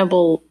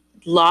preventable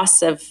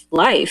loss of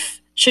life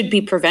should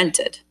be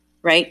prevented,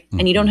 right? Mm-hmm.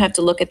 And you don't have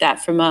to look at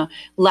that from a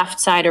left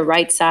side or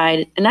right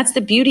side. And that's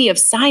the beauty of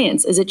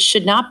science, is it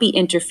should not be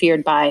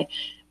interfered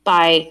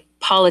by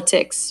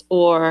politics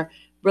or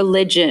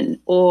religion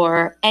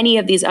or any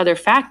of these other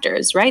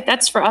factors, right?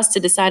 That's for us to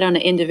decide on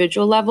an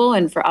individual level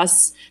and for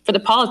the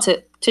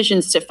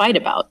politicians to fight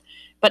about.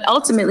 But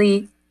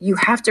ultimately, you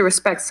have to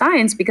respect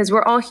science because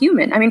we're all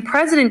human. I mean,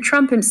 President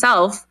Trump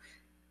himself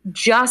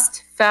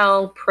just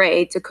fell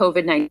prey to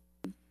COVID-19,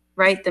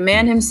 right? The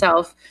man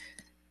himself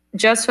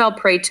just fell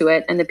prey to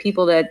it. And the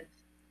people that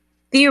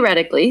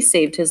theoretically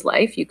saved his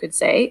life, you could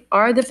say,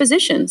 are the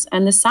physicians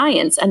and the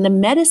science and the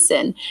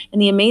medicine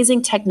and the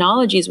amazing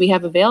technologies we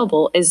have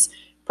available is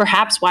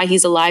perhaps why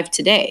he's alive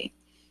today.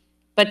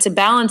 But to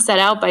balance that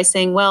out by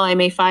saying, well, I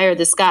may fire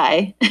this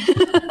guy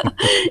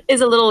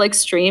is a little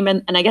extreme.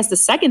 And I guess the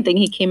second thing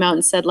he came out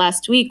and said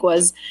last week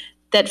was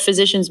that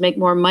physicians make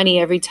more money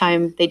every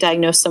time they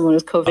diagnose someone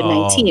with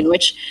COVID-19,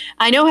 which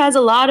I know has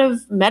a lot of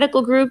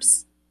medical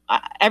groups,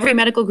 every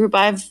medical group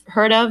I've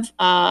heard of,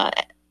 and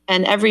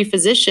every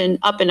physician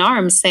up in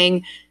arms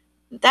saying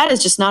that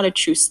is just not a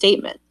true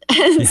statement.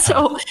 And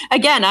so,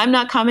 again, I'm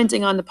not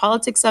commenting on the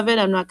politics of it.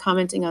 I'm not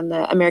commenting on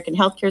the American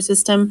healthcare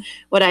system.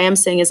 What I am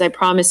saying is I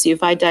promise you,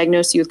 if I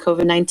diagnose you with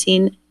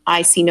COVID-19,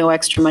 I see no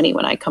extra money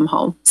when I come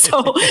home.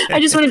 So I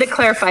just wanted to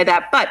clarify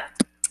that. But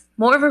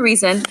more of a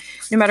reason,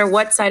 no matter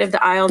what side of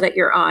the aisle that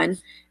you're on,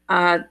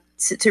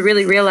 to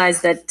really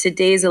realize that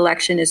today's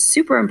election is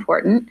super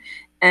important.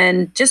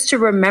 And just to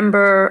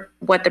remember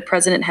what the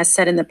president has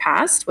said in the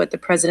past, what the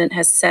president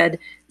has said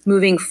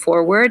moving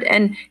forward.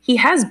 And he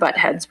has butt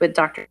heads with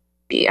Dr.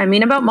 I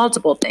mean, about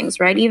multiple things,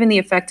 right? Even the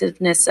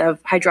effectiveness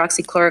of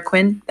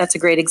hydroxychloroquine. That's a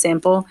great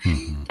example.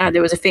 Mm-hmm.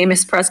 There was a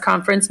famous press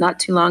conference not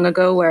too long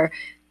ago where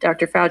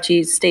Dr.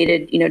 Fauci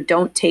stated,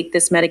 don't take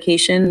this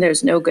medication.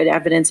 There's no good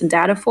evidence and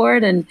data for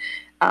it. And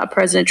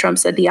President Trump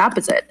said the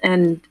opposite.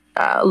 And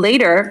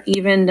later,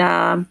 even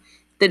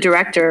the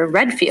director,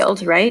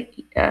 Redfield, right?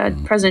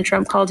 President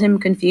Trump called him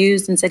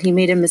confused and said he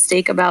made a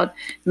mistake about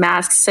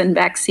masks and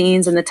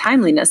vaccines and the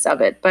timeliness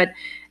of it. But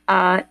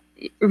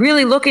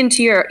really look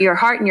into your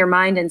heart and your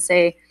mind and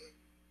say,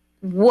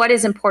 what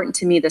is important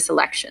to me this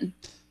election?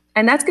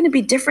 And that's going to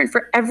be different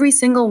for every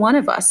single one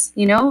of us.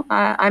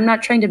 I'm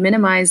not trying to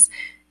minimize,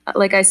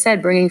 like I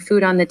said, bringing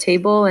food on the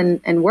table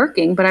and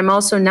working, but I'm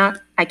also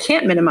I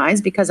can't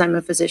minimize, because I'm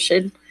a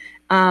physician,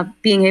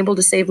 being able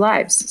to save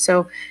lives.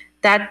 So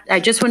that I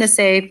just want to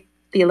say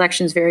the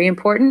election is very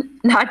important,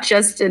 not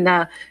just in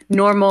a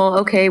normal,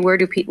 okay, where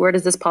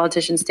does this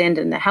politician stand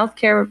in the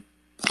healthcare,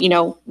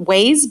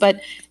 ways,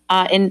 but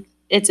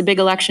it's a big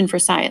election for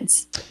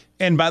science.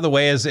 And by the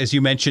way, as you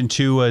mentioned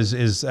too,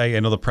 as I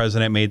know the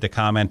president made the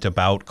comment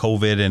about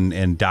COVID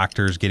and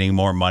doctors getting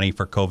more money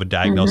for COVID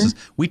diagnosis.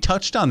 Mm-hmm. We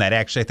touched on that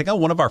actually. I think on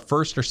one of our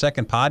first or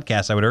second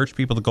podcasts. I would urge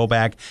people to go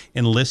back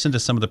and listen to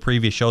some of the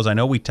previous shows. I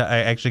know I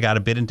actually got a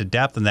bit into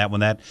depth in that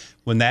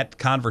when that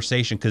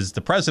conversation, because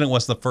the president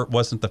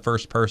wasn't the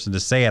first person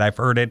to say it. I've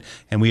heard it,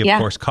 and we of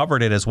course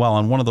covered it as well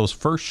on one of those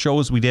first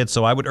shows we did.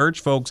 So I would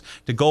urge folks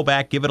to go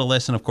back, give it a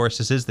listen. Of course,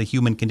 this is the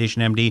Human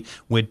Condition MD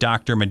with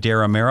Dr.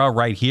 Madera Mera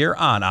right here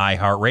on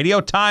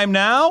iHeartRadio. Time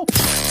now.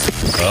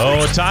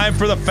 Time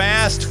for the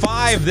Fast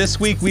Five. This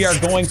week we are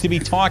going to be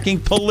talking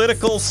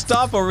political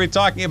stuff. We're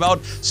talking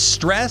about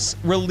stress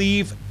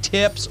relief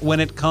tips when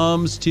it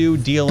comes to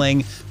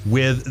dealing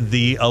with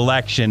the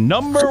election.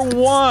 Number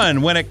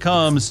one, when it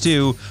comes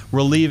to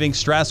relieving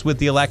stress with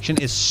the election,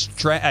 is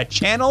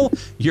channel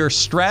your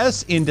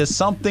stress into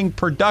something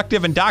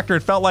productive. And Doctor,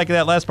 it felt like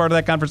that last part of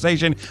that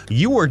conversation,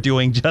 you were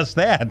doing just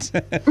that.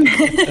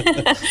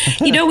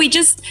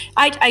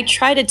 I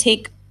try to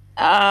take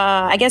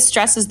I guess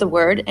stress is the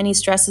word. Any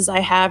stresses I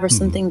have or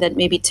something that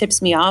maybe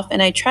tips me off.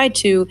 And I try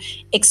to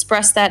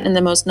express that in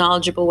the most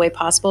knowledgeable way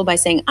possible by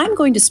saying, I'm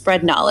going to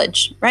spread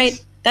knowledge,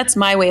 right? That's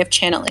my way of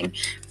channeling.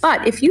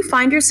 But if you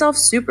find yourself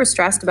super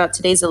stressed about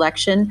today's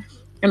election,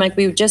 and like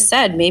we just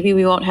said, maybe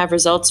we won't have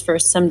results for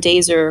some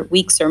days or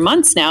weeks or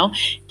months now,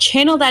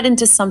 channel that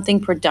into something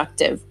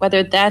productive,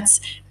 whether that's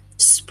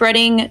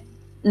spreading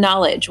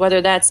knowledge,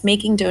 whether that's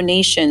making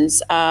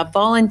donations,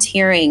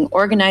 volunteering,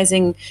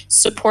 organizing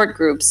support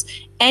groups.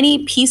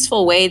 Any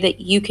peaceful way that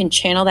you can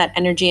channel that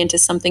energy into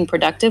something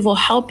productive will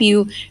help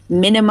you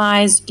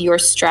minimize your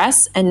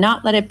stress and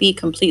not let it be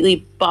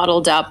completely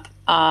bottled up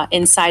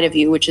inside of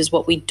you, which is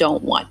what we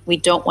don't want. We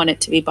don't want it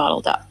to be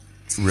bottled up.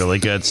 Really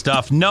good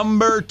stuff.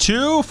 Number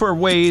two for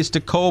ways to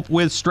cope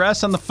with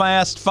stress on the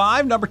Fast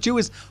Five. Number two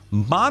is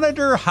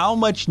monitor how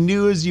much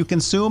news you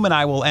consume. And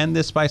I will end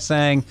this by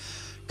saying,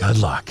 good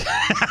luck.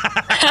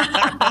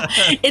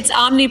 It's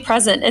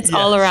omnipresent. It's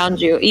all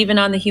around you. Even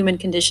on the Human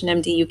Condition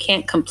MD, you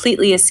can't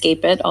completely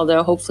escape it,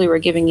 although hopefully we're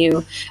giving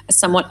you a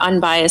somewhat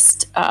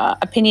unbiased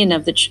opinion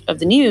of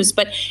the news.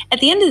 But at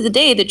the end of the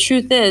day, the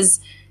truth is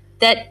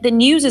that the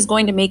news is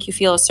going to make you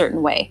feel a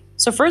certain way.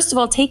 So first of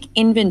all, take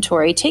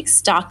inventory, take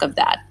stock of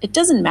that. It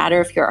doesn't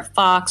matter if you're a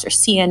Fox or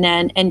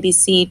CNN,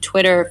 NBC,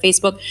 Twitter,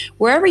 Facebook,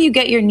 wherever you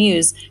get your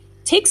news.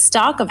 Take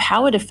stock of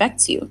how it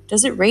affects you.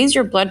 Does it raise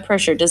your blood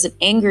pressure? Does it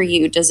anger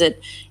you? Does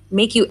it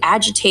make you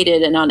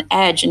agitated and on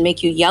edge and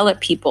make you yell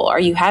at people? Are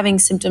you having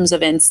symptoms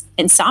of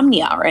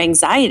insomnia or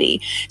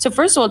anxiety? So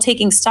first of all,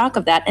 taking stock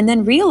of that and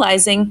then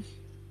realizing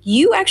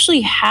you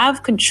actually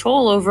have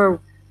control over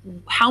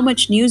how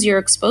much news you're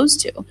exposed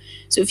to.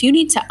 So if you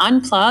need to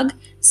unplug,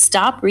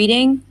 stop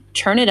reading,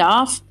 turn it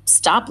off,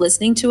 stop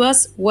listening to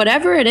us,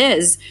 whatever it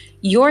is,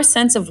 your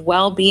sense of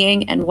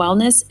well-being and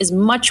wellness is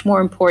much more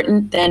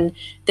important than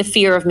the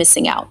fear of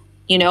missing out.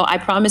 I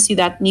promise you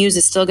that news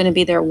is still going to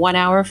be there 1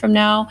 hour from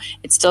now.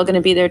 It's still going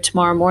to be there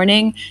tomorrow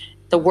morning.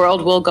 The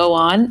world will go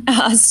on.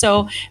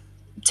 So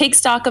take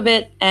stock of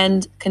it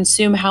and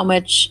consume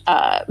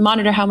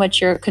monitor how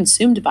much you're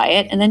consumed by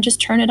it, and then just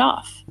turn it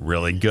off.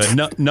 Really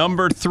good.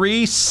 Number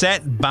three,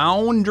 set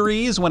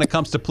boundaries when it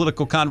comes to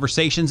political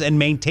conversations and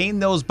maintain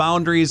those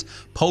boundaries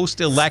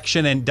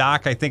post-election. And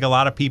Doc, I think a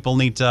lot of people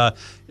need to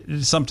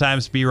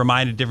sometimes be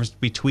reminded the difference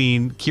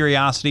between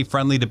curiosity,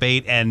 friendly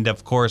debate, and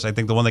of course, I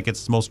think the one that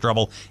gets the most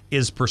trouble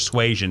is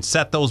persuasion.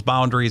 Set those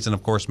boundaries and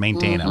of course,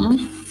 maintain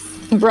them.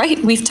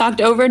 Right. We've talked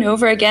over and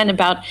over again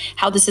about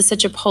how this is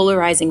such a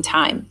polarizing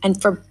time, and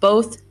for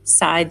both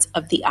sides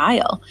of the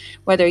aisle,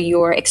 whether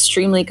you're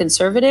extremely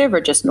conservative or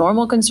just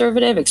normal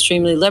conservative,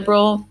 extremely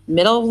liberal,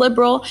 middle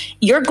liberal,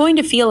 you're going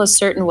to feel a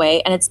certain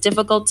way, and it's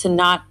difficult to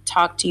not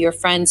talk to your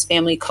friends,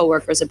 family,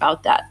 coworkers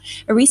about that.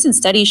 A recent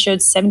study showed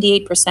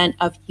 78%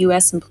 of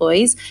U.S.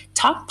 employees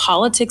talk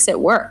politics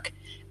at work,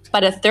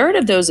 but a third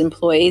of those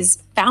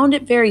employees found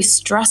it very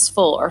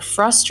stressful or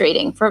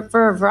frustrating for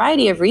a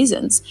variety of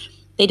reasons.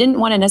 They didn't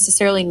want to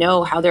necessarily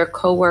know how their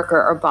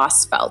coworker or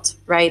boss felt,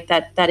 right?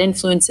 That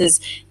influences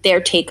their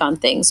take on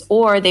things,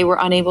 or they were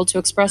unable to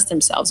express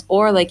themselves,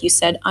 or like you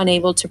said,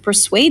 unable to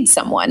persuade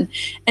someone.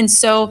 And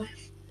so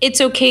it's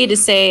okay to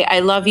say, I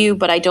love you,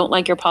 but I don't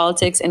like your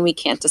politics and we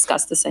can't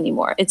discuss this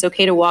anymore. It's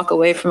okay to walk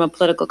away from a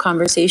political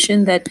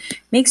conversation that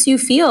makes you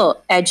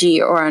feel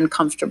edgy or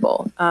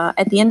uncomfortable.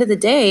 At the end of the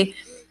day,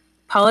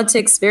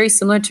 politics, very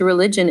similar to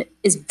religion,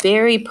 is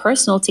very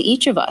personal to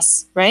each of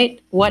us, right?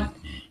 What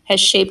has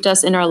shaped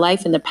us in our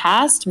life in the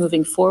past,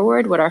 moving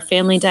forward, what our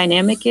family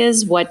dynamic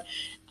is, what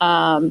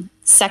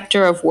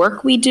sector of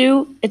work we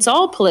do, it's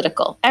all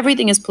political.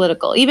 Everything is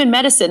political. Even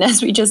medicine,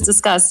 as we just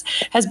discussed,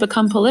 has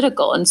become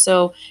political. And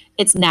so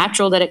it's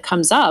natural that it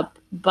comes up.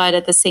 But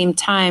at the same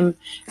time,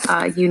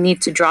 you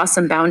need to draw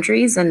some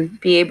boundaries and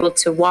be able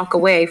to walk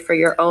away for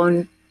your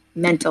own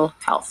mental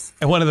health.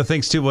 And one of the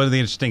things, too, one of the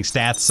interesting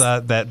stats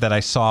that I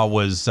saw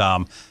was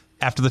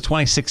after the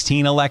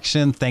 2016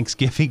 election,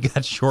 Thanksgiving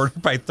got shorter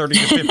by 30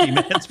 to 50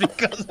 minutes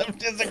because of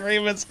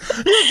disagreements.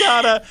 You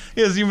gotta,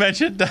 as you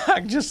mentioned,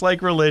 Doc, just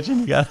like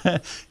religion, you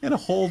gotta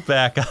hold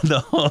back on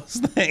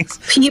those things.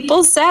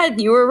 People said,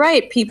 you were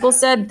right. People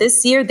said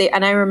this year,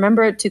 and I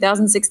remember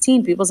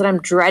 2016, people said, I'm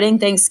dreading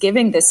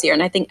Thanksgiving this year.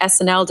 And I think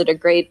SNL did a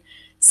great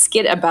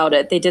skit about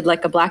it. They did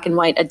like a black and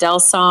white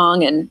Adele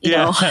song, and you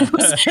know,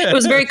 it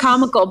was very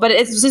comical, but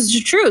it's the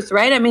truth,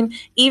 right? I mean,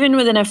 even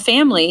within a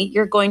family,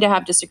 you're going to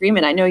have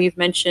disagreement. I know you've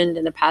mentioned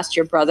in the past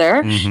your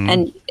brother,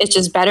 and it's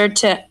just better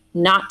to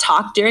not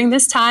talk during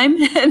this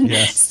time and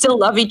still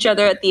love each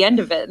other at the end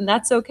of it. And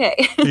that's okay.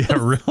 Yeah,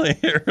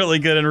 really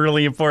good and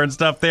really important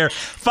stuff there.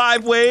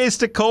 5 ways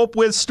to cope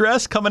with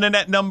stress. Coming in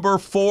at number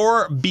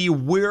 4, be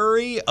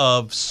wary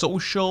of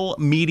social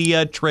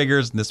media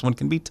triggers. And this one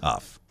can be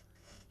tough.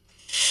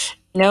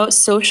 You know,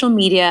 social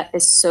media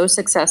is so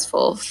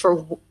successful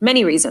for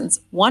many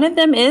reasons. One of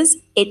them is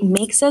it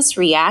makes us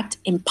react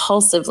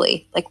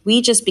impulsively. Like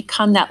we just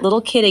become that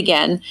little kid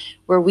again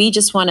where we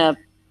just want to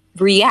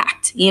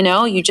react. You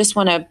know, you just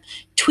want to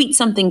tweet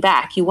something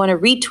back. You want to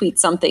retweet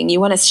something. You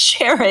want to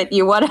share it.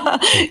 You want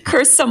to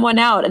curse someone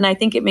out. And I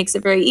think it makes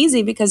it very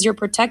easy because you're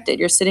protected.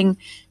 You're sitting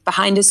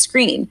behind a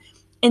screen.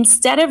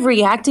 Instead of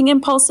reacting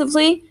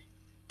impulsively,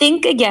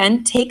 think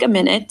again, take a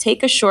minute,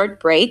 take a short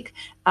break.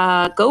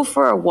 Go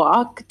for a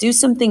walk, do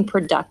something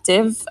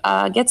productive,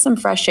 get some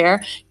fresh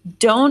air.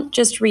 Don't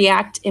just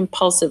react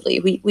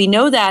impulsively. We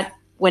know that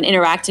when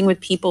interacting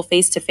with people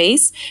face to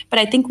face, but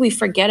I think we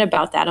forget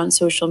about that on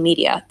social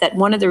media, that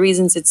one of the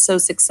reasons it's so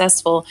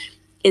successful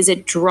is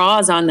it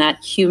draws on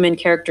that human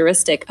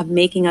characteristic of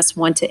making us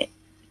want to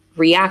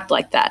react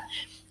like that.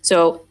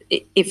 So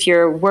if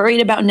you're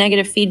worried about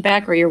negative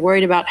feedback or you're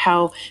worried about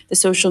how the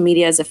social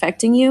media is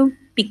affecting you,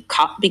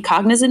 be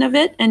cognizant of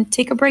it and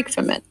take a break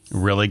from it.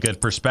 Really good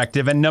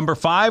perspective. And number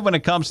 5, when it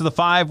comes to the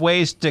 5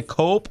 ways to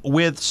cope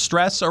with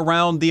stress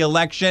around the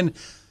election,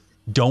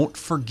 don't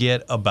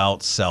forget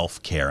about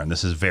self-care. And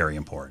this is very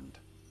important.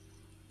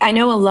 I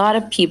know a lot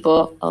of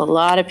people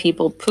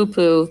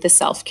poo-poo the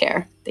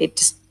self-care. They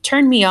just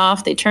turn me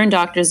off. They turn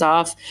doctors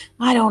off.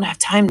 I don't have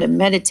time to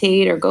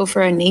meditate or go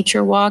for a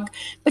nature walk.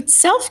 But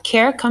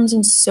self-care comes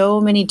in so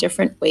many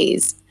different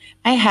ways.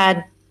 I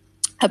had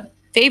a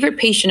favorite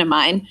patient of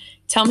mine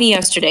tell me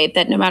yesterday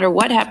that no matter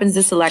what happens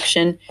this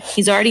election,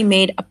 he's already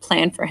made a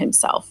plan for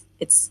himself.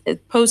 It's a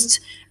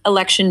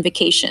post-election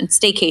vacation,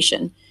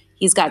 staycation.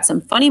 He's got some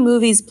funny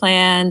movies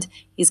planned.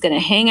 He's going to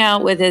hang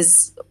out with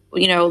his,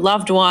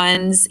 loved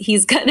ones.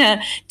 He's going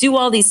to do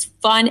all these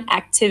fun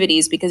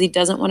activities because he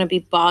doesn't want to be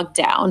bogged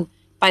down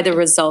by the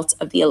results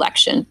of the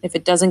election. If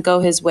it doesn't go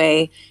his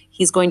way,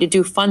 he's going to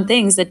do fun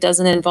things that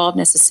doesn't involve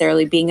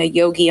necessarily being a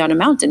yogi on a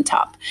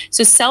mountaintop.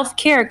 So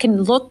self-care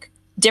can look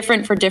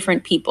different for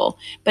different people.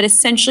 But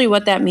essentially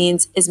what that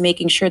means is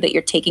making sure that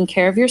you're taking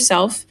care of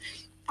yourself,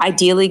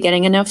 ideally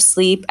getting enough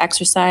sleep,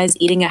 exercise,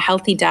 eating a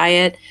healthy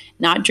diet,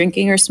 not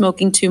drinking or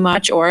smoking too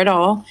much or at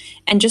all.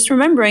 And just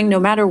remembering no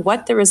matter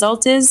what the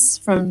result is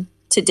from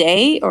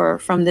today or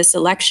from this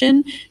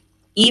election,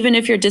 even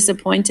if you're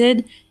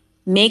disappointed,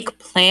 make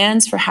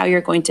plans for how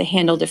you're going to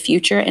handle the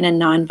future in a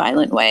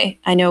nonviolent way.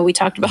 I know we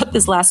talked about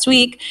this last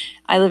week.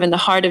 I live in the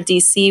heart of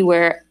DC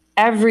where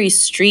every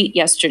street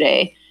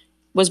yesterday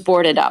was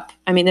boarded up.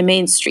 I mean, the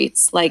main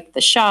streets, like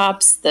the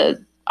shops,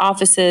 the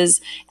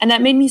offices, and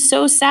that made me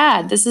so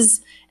sad. This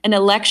is an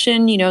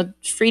election,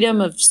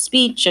 freedom of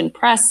speech and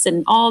press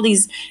and all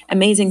these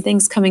amazing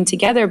things coming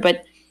together,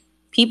 but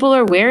people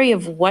are wary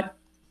of what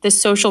the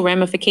social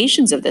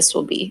ramifications of this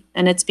will be.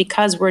 And it's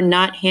because we're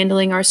not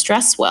handling our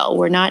stress well.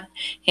 We're not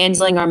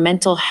handling our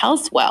mental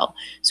health well.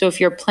 So if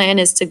your plan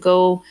is to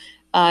go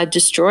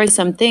destroy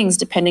some things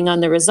depending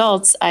on the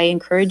results, I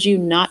encourage you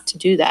not to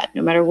do that,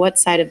 no matter what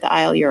side of the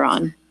aisle you're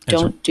on.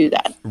 Don't do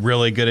that.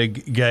 Really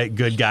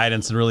good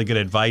guidance and really good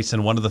advice.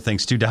 And one of the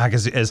things too, Doc,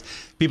 is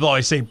people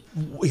always say,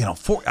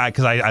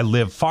 because I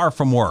live far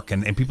from work,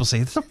 and people say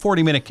it's a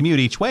 40-minute commute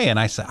each way. And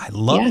I say, I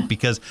love it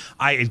because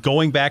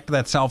going back to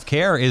that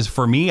self-care is,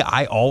 for me,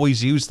 I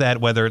always use that,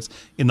 whether it's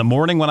in the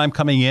morning when I'm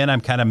coming in,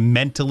 I'm kind of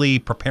mentally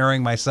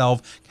preparing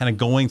myself, kind of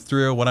going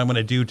through what I'm going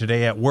to do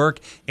today at work,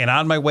 and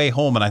on my way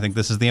home. And I think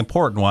this is the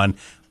important one.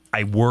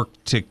 I work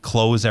to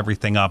close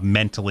everything up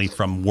mentally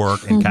from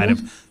work and kind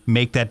of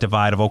make that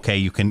divide of, okay,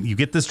 you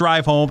get this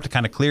drive home to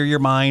kind of clear your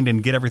mind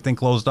and get everything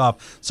closed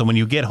off. So when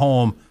you get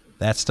home,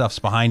 that stuff's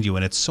behind you.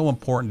 And it's so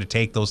important to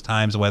take those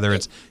times, whether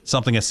it's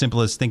something as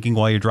simple as thinking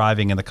while you're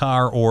driving in the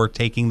car or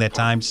taking that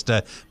time just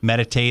to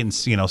meditate and,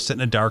 sit in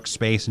a dark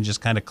space and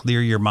just kind of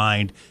clear your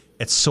mind.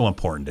 It's so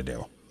important to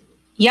do.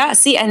 Yeah,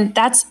 see, and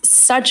that's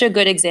such a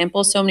good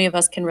example so many of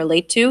us can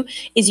relate to,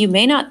 is you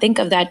may not think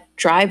of that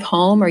drive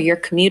home or your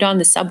commute on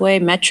the subway,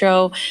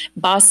 metro,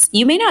 bus.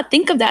 You may not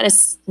think of that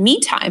as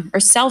me time or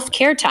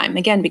self-care time,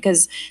 again,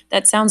 because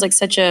that sounds like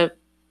such a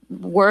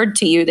word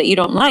to you that you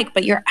don't like,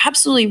 but you're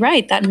absolutely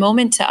right. That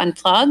moment to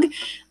unplug,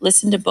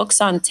 listen to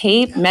books on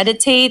tape,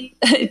 meditate,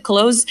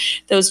 close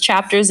those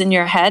chapters in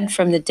your head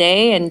from the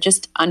day and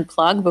just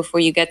unplug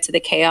before you get to the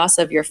chaos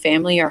of your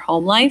family or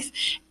home life.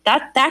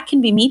 That can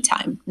be me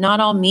time. Not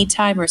all me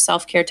time or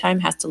self-care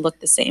time has to look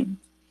the same.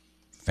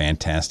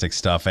 Fantastic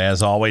stuff,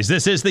 as always.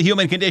 This is The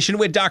Human Condition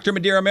with Dr.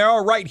 Madeira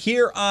Merrill right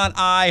here on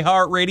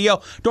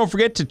iHeartRadio. Don't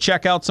forget to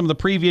check out some of the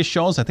previous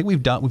shows. I think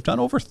we've done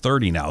over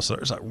 30 now, so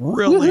there's a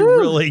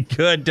really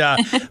good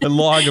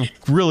log of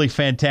really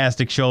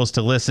fantastic shows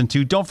to listen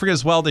to. Don't forget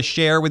as well to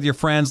share with your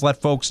friends.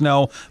 Let folks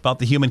know about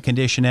The Human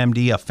Condition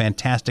MD, a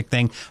fantastic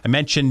thing. I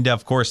mentioned,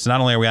 of course, not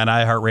only are we on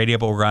iHeartRadio,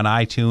 but we're on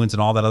iTunes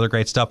and all that other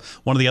great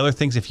stuff. One of the other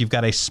things, if you've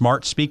got a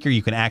smart speaker,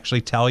 you can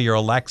actually tell your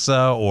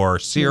Alexa or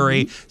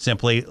Siri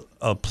simply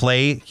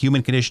play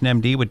Human Condition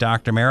MD with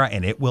Dr. Mara,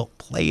 and it will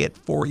play it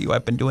for you.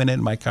 I've been doing it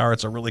in my car.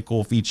 It's a really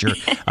cool feature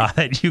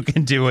that you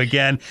can do.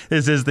 Again,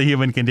 this is The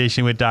Human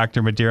Condition with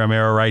Dr. Madeira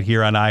Mara right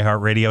here on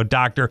iHeartRadio.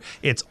 Doctor,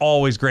 it's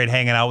always great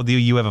hanging out with you.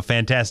 You have a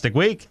fantastic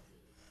week.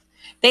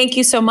 Thank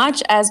you so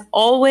much. As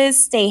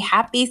always, stay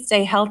happy,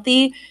 stay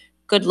healthy.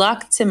 Good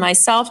luck to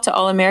myself, to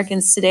all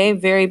Americans today.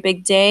 Very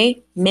big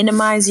day.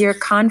 Minimize your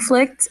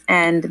conflict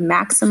and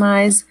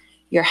maximize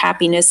your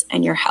happiness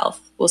and your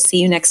health. We'll see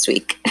you next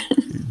week.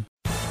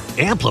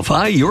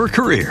 Amplify your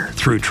career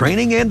through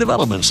training and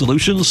development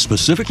solutions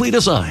specifically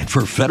designed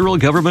for federal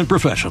government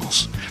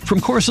professionals. From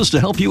courses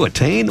to help you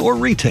attain or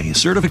retain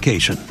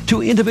certification,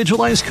 to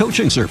individualized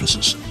coaching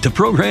services, to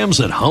programs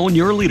that hone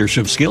your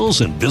leadership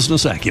skills and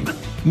business acumen,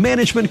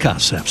 Management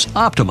Concepts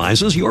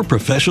optimizes your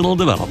professional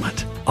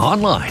development.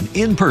 Online,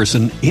 in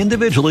person,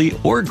 individually,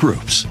 or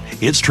groups,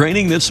 it's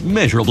training that's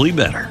measurably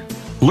better.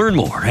 Learn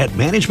more at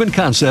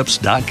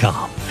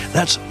managementconcepts.com.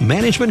 That's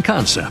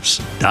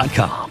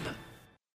managementconcepts.com.